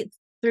baby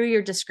through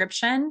your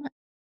description.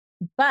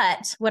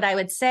 But what I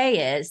would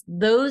say is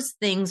those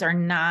things are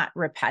not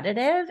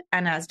repetitive.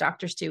 And as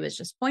Dr. Stu was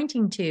just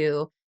pointing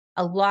to,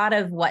 a lot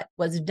of what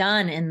was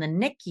done in the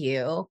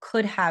NICU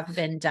could have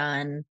been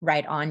done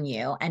right on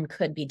you and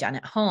could be done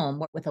at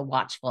home with a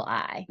watchful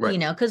eye, right.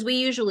 Because we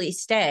usually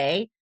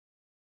stay,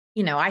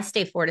 I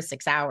stay 4 to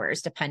 6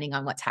 hours, depending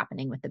on what's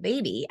happening with the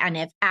baby. And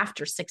if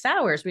after 6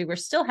 hours, we were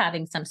still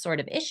having some sort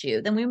of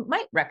issue, then we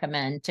might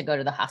recommend to go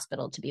to the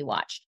hospital to be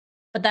watched.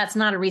 But that's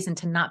not a reason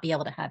to not be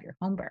able to have your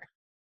home birth.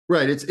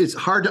 Right. It's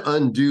hard to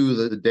undo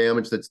the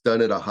damage that's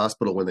done at a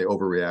hospital when they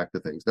overreact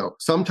to things. Now,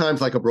 sometimes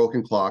like a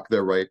broken clock,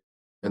 they're right.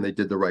 And they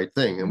did the right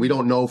thing. And we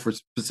don't know for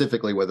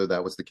specifically whether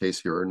that was the case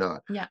here or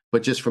not. Yeah.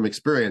 But just from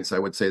experience, I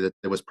would say that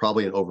there was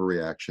probably an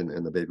overreaction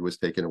and the baby was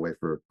taken away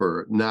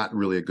for not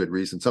really a good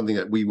reason, something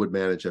that we would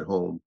manage at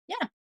home.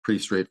 Yeah.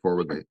 Pretty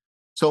straightforwardly. Yeah.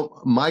 So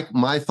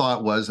my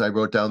thought was, I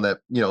wrote down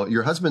that,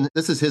 your husband,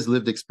 this is his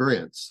lived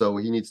experience. So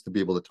he needs to be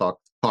able to talk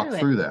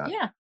through that.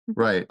 Yeah.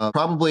 Right.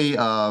 Probably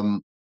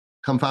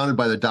confounded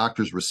by the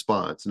doctor's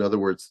response. In other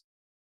words,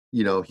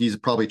 he's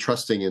probably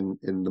trusting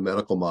in the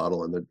medical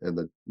model, and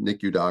the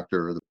NICU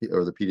doctor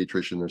or the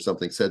pediatrician or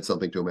something said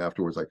something to him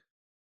afterwards, like,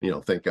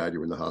 thank God you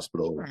were in the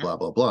hospital, blah,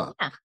 blah, blah.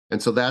 Yeah.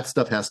 And so that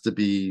stuff has to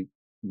be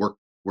worked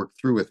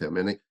through with him.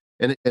 And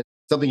it's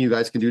something you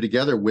guys can do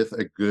together with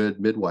a good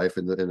midwife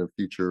in a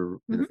future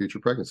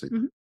pregnancy.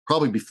 Mm-hmm.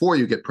 Probably before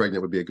you get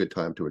pregnant would be a good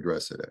time to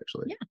address it,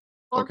 actually. Yeah.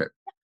 Well, okay.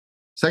 Yeah.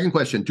 Second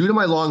question. Due to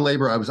my long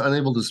labor, I was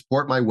unable to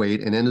support my weight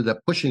and ended up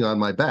pushing on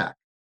my back.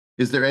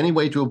 Is there any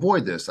way to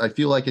avoid this? I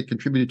feel like it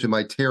contributed to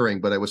my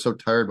tearing, but I was so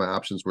tired, my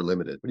options were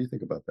limited. What do you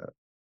think about that?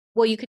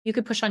 Well, you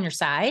could push on your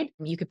side.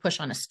 You could push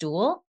on a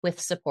stool with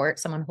support,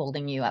 someone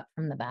holding you up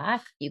from the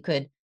back. You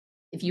could,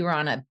 if you were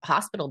on a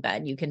hospital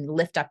bed, you can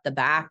lift up the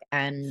back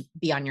and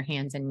be on your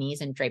hands and knees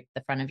and drape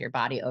the front of your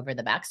body over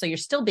the back. So you're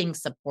still being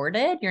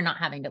supported. You're not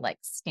having to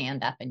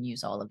ständ up and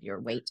use all of your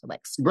weight to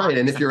squat. Right.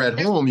 And if you're at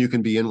home, you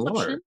can be in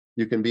water.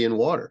 You can be in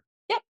water.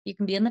 Yeah. You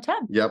can be in the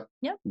tub. Yep.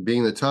 Being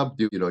in the tub,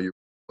 you're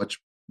much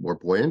more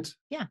buoyant.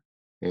 Yeah.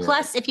 And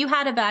plus, if you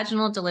had a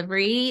vaginal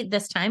delivery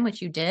this time,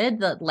 which you did,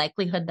 the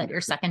likelihood that your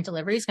second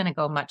delivery is going to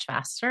go much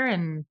faster.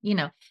 And,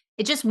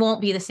 it just won't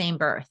be the same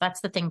birth.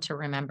 That's the thing to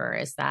remember,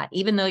 is that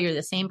even though you're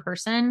the same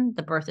person,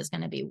 the birth is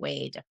going to be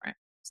way different.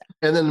 So.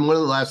 And then one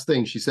of the last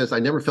things she says, I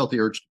never felt the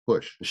urge to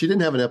push. She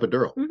didn't have an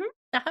epidural. Mm-hmm.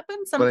 That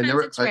happens. Sometimes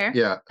it's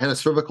rare. Had a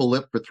cervical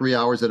lip for 3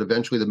 hours that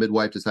eventually the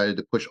midwife decided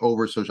to push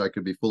over so I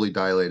could be fully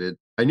dilated.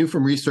 I knew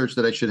from research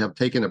that I should have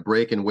taken a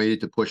break and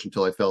waited to push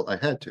until I felt I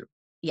had to.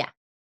 Yeah.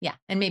 Yeah.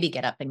 And maybe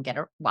get up and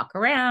walk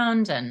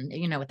around and,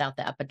 without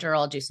the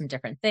epidural, do some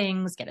different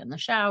things, get in the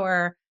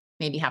shower,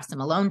 maybe have some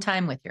alone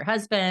time with your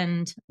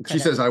husband. She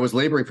says, I was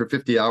laboring for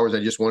 50 hours.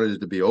 I just wanted it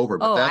to be over.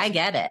 But I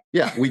get it.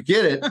 Yeah, we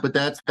get it. But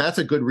that's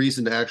a good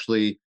reason to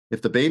actually,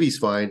 if the baby's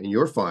fine and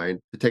you're fine,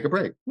 to take a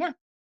break. Yeah.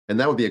 And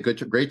that would be a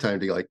great time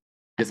to get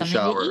in the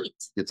shower,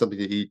 get something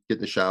to eat, get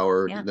in the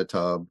shower, get in the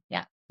tub.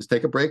 Yeah. Just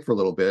take a break for a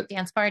little bit.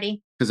 Dance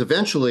party. Because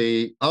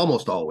eventually,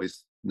 almost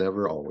always,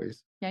 never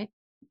always, right,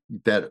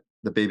 that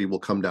the baby will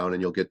come down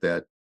and you'll get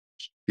that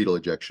fetal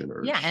ejection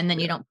urge. Yeah. And then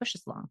you don't push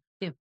as long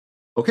too.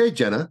 Okay,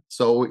 Jenna.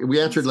 So we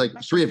answered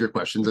 3 of your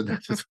questions, and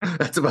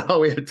that's about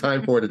all we had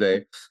time for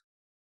today.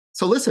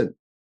 So listen,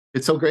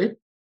 it's so great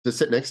to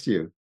sit next to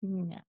you.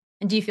 Yeah.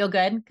 And do you feel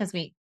good? Because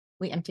we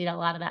emptied a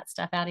lot of that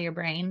stuff out of your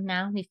brain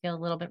now. You feel a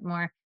little bit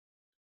more.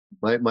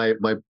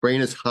 My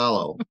brain is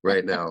hollow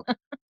right now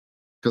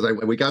because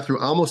we got through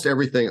almost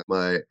everything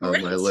on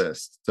my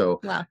list. So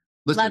well,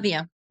 listen, love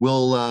you.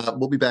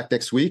 We'll be back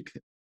next week.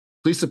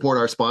 Please support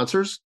our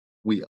sponsors.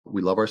 We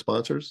love our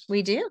sponsors.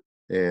 We do.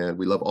 And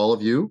we love all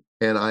of you.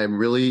 And I'm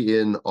really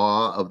in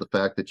awe of the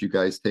fact that you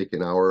guys take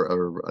an hour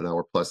or an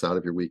hour plus out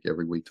of your week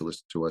every week to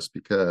listen to us,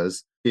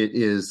 because it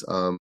is,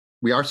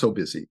 we are so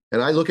busy.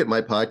 And I look at my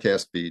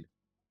podcast feed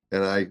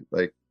and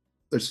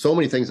there's so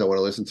many things I want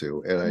to listen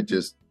to, and I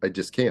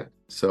just can't.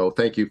 So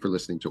thank you for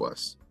listening to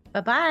us.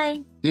 Bye-bye.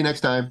 See you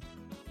next time.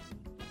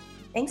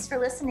 Thanks for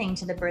listening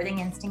to the Birthing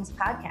Instincts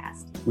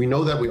podcast. We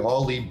know that we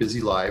all lead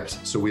busy lives,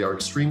 so we are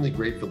extremely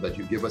grateful that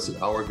you give us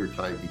an hour of your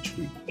time each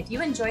week. If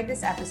you enjoyed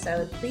this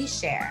episode, please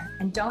share,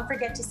 and don't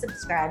forget to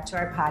subscribe to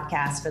our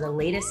podcast for the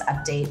latest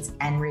updates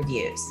and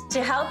reviews.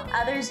 To help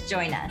others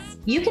join us,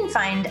 you can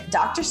find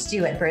Dr.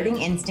 Stu at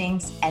Birthing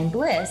Instincts and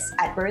Bliss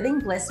at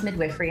Birthing Bliss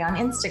Midwifery on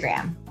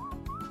Instagram.